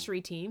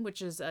Ganachery team,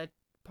 which is the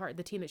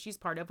team that she's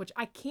part of, which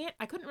I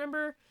couldn't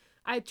remember.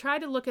 I tried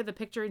to look at the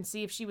picture and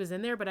see if she was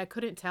in there, but I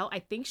couldn't tell. I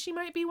think she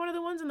might be one of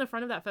the ones in the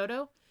front of that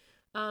photo.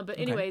 But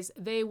anyways,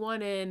 they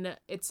won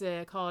it's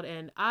called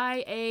an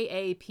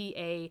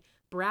IAAPA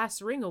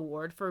Brass Ring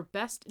Award for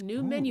Best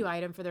New Menu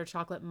Item for their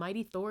chocolate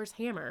Mighty Thor's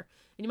Hammer.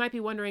 And you might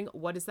be wondering,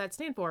 what does that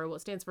stand for? Well,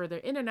 it stands for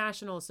the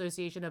International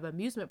Association of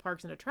Amusement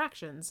Parks and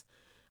Attractions.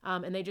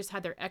 And they just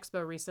had their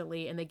expo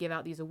recently, and they give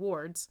out these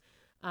awards.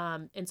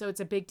 And so it's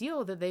a big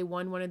deal that they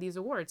won one of these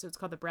awards. So it's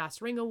called the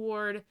Brass Ring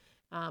Award,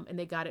 and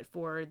they got it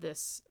for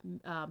this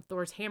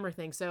Thor's Hammer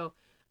thing. So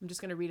I'm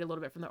just going to read a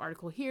little bit from the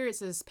article here. It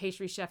says,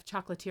 pastry chef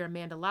chocolatier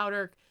Amanda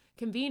Lauder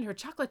convened her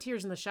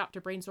chocolatiers in the shop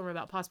to brainstorm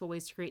about possible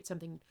ways to create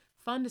something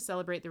fun to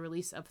celebrate the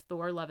release of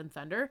Thor Love and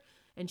Thunder.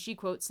 And she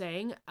quotes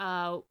saying,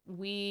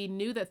 we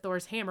knew that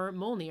Thor's hammer,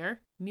 Mjolnir,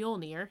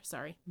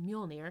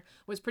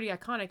 was pretty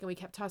iconic, and we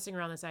kept tossing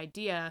around this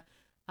idea.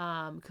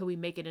 Could we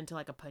make it into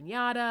like a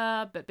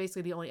piñata? But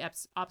basically the only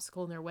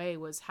obstacle in their way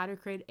was how to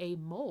create a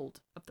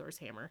mold of Thor's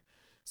hammer.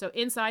 So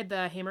inside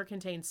the hammer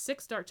contains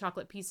 6 dark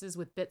chocolate pieces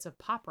with bits of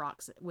Pop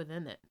Rocks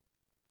within it.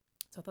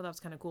 So I thought that was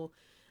kind of cool.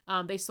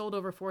 They sold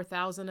over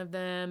 4,000 of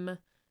them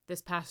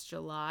this past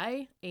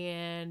July.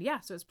 And yeah,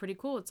 so it's pretty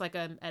cool. It's like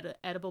an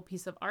edible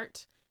piece of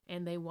art,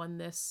 and they won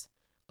this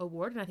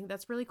award. And I think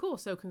that's really cool.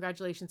 So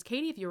congratulations,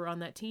 Katie, if you were on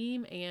that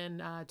team,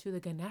 and to the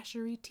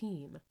Ganachery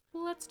team.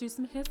 Let's do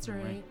some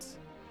history. Right.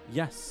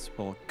 Yes,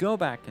 we'll go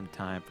back in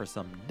time for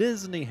some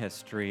Disney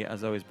history,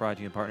 as always brought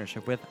to you in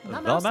partnership with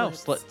The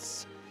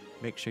Mouselets.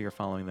 Make sure you're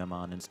following them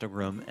on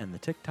Instagram and the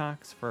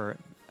TikToks for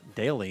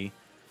daily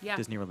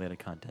Disney-related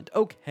content.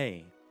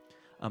 Okay,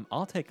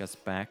 I'll take us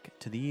back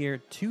to the year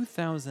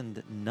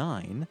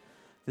 2009,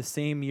 the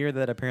same year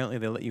that apparently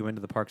they let you into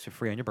the parks for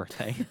free on your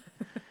birthday.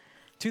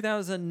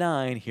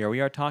 2009, here we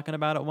are talking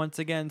about it once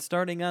again,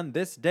 starting on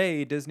this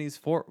day, Disney's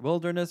Fort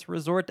Wilderness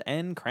Resort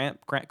and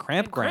Campground.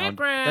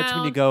 That's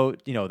when you go,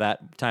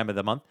 that time of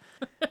the month.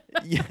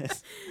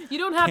 Yes. You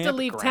don't have to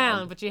leave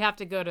town, but you have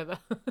to go to the...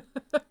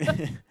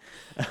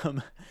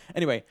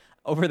 Anyway,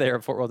 over there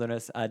at Fort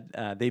Wilderness,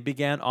 they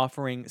began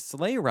offering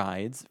sleigh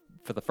rides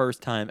for the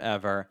first time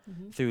ever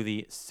through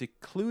the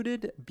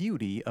secluded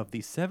beauty of the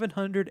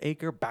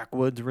 700-acre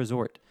backwoods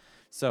resort.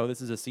 So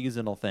this is a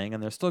seasonal thing,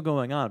 and they're still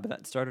going on, but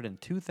that started in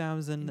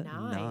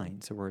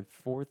 2009. So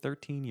we're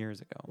 13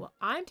 years ago. Well,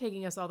 I'm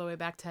taking us all the way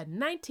back to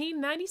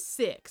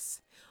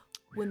 1996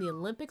 when the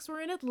Olympics were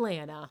in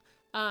Atlanta.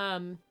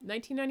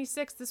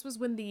 1996, this was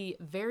when the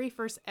very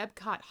first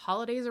Epcot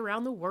Holidays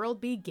Around the World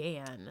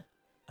began.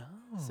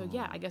 Oh. So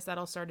yeah, I guess that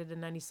all started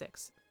in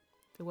 96.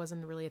 It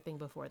wasn't really a thing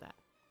before that.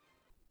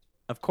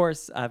 Of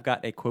course, I've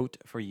got a quote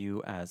for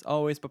you as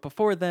always, but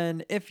before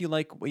then, if you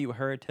like what you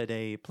heard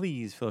today,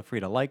 please feel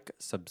free to like,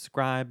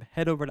 subscribe,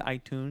 head over to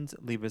iTunes,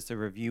 leave us a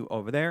review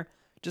over there.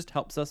 Just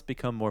helps us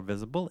become more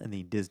visible in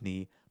the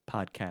Disney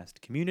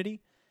podcast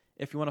community.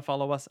 If you want to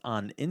follow us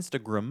on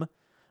Instagram,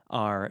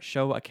 our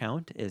show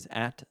account is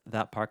at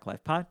That Park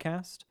Life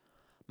Podcast.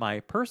 My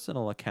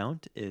personal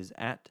account is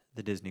at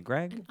The Disney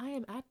Greg. And I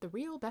am at The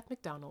Real Beth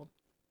McDonald.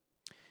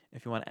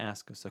 If you want to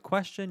ask us a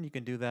question, you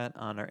can do that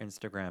on our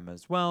Instagram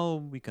as well.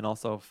 We can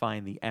also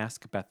find the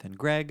Ask Beth and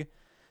Greg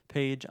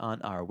page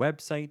on our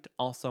website.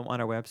 Also on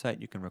our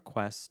website, you can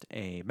request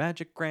a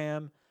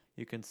Magic-gram.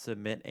 You can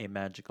submit a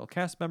magical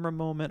cast member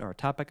moment or a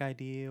topic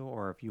idea,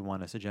 or if you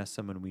want to suggest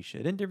someone we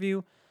should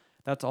interview.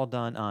 That's all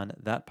done on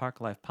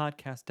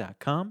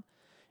thatparklifepodcast.com.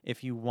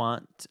 If you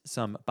want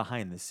some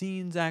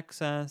behind-the-scenes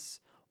access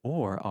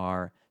or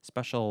our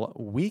special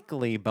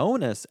weekly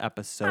bonus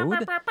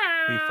episode,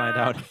 we find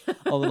out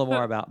a little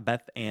more about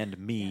Beth and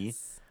me.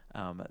 Yes.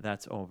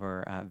 That's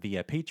over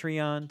via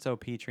Patreon. So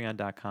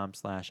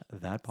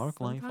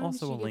patreon.com/thatparklife.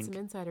 Also a link. Some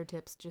insider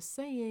tips, just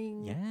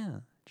saying. Yeah.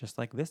 Just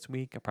like this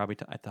week. I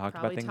talked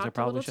about things I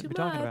probably shouldn't be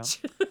talking about.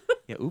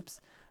 Yeah, oops.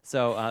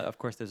 So, of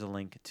course, there's a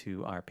link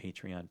to our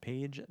Patreon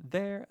page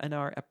there and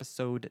our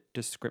episode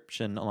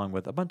description, along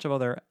with a bunch of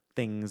other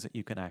things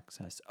you can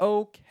access.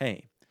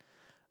 Okay.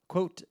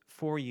 Quote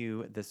for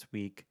you this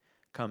week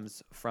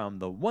comes from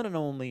the one and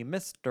only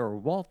Mr.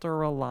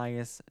 Walter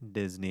Elias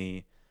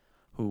Disney,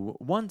 who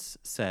once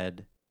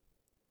said,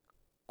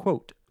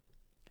 quote,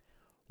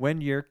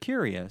 "When you're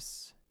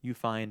curious, you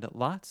find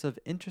lots of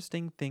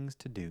interesting things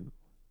to do."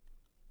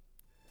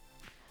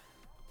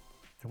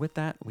 And with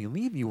that, we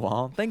leave you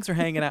all. Thanks for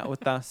hanging out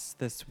with us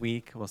this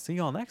week. We'll see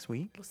you all next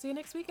week. We'll see you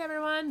next week,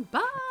 everyone.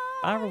 Bye.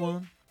 Bye,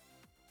 everyone.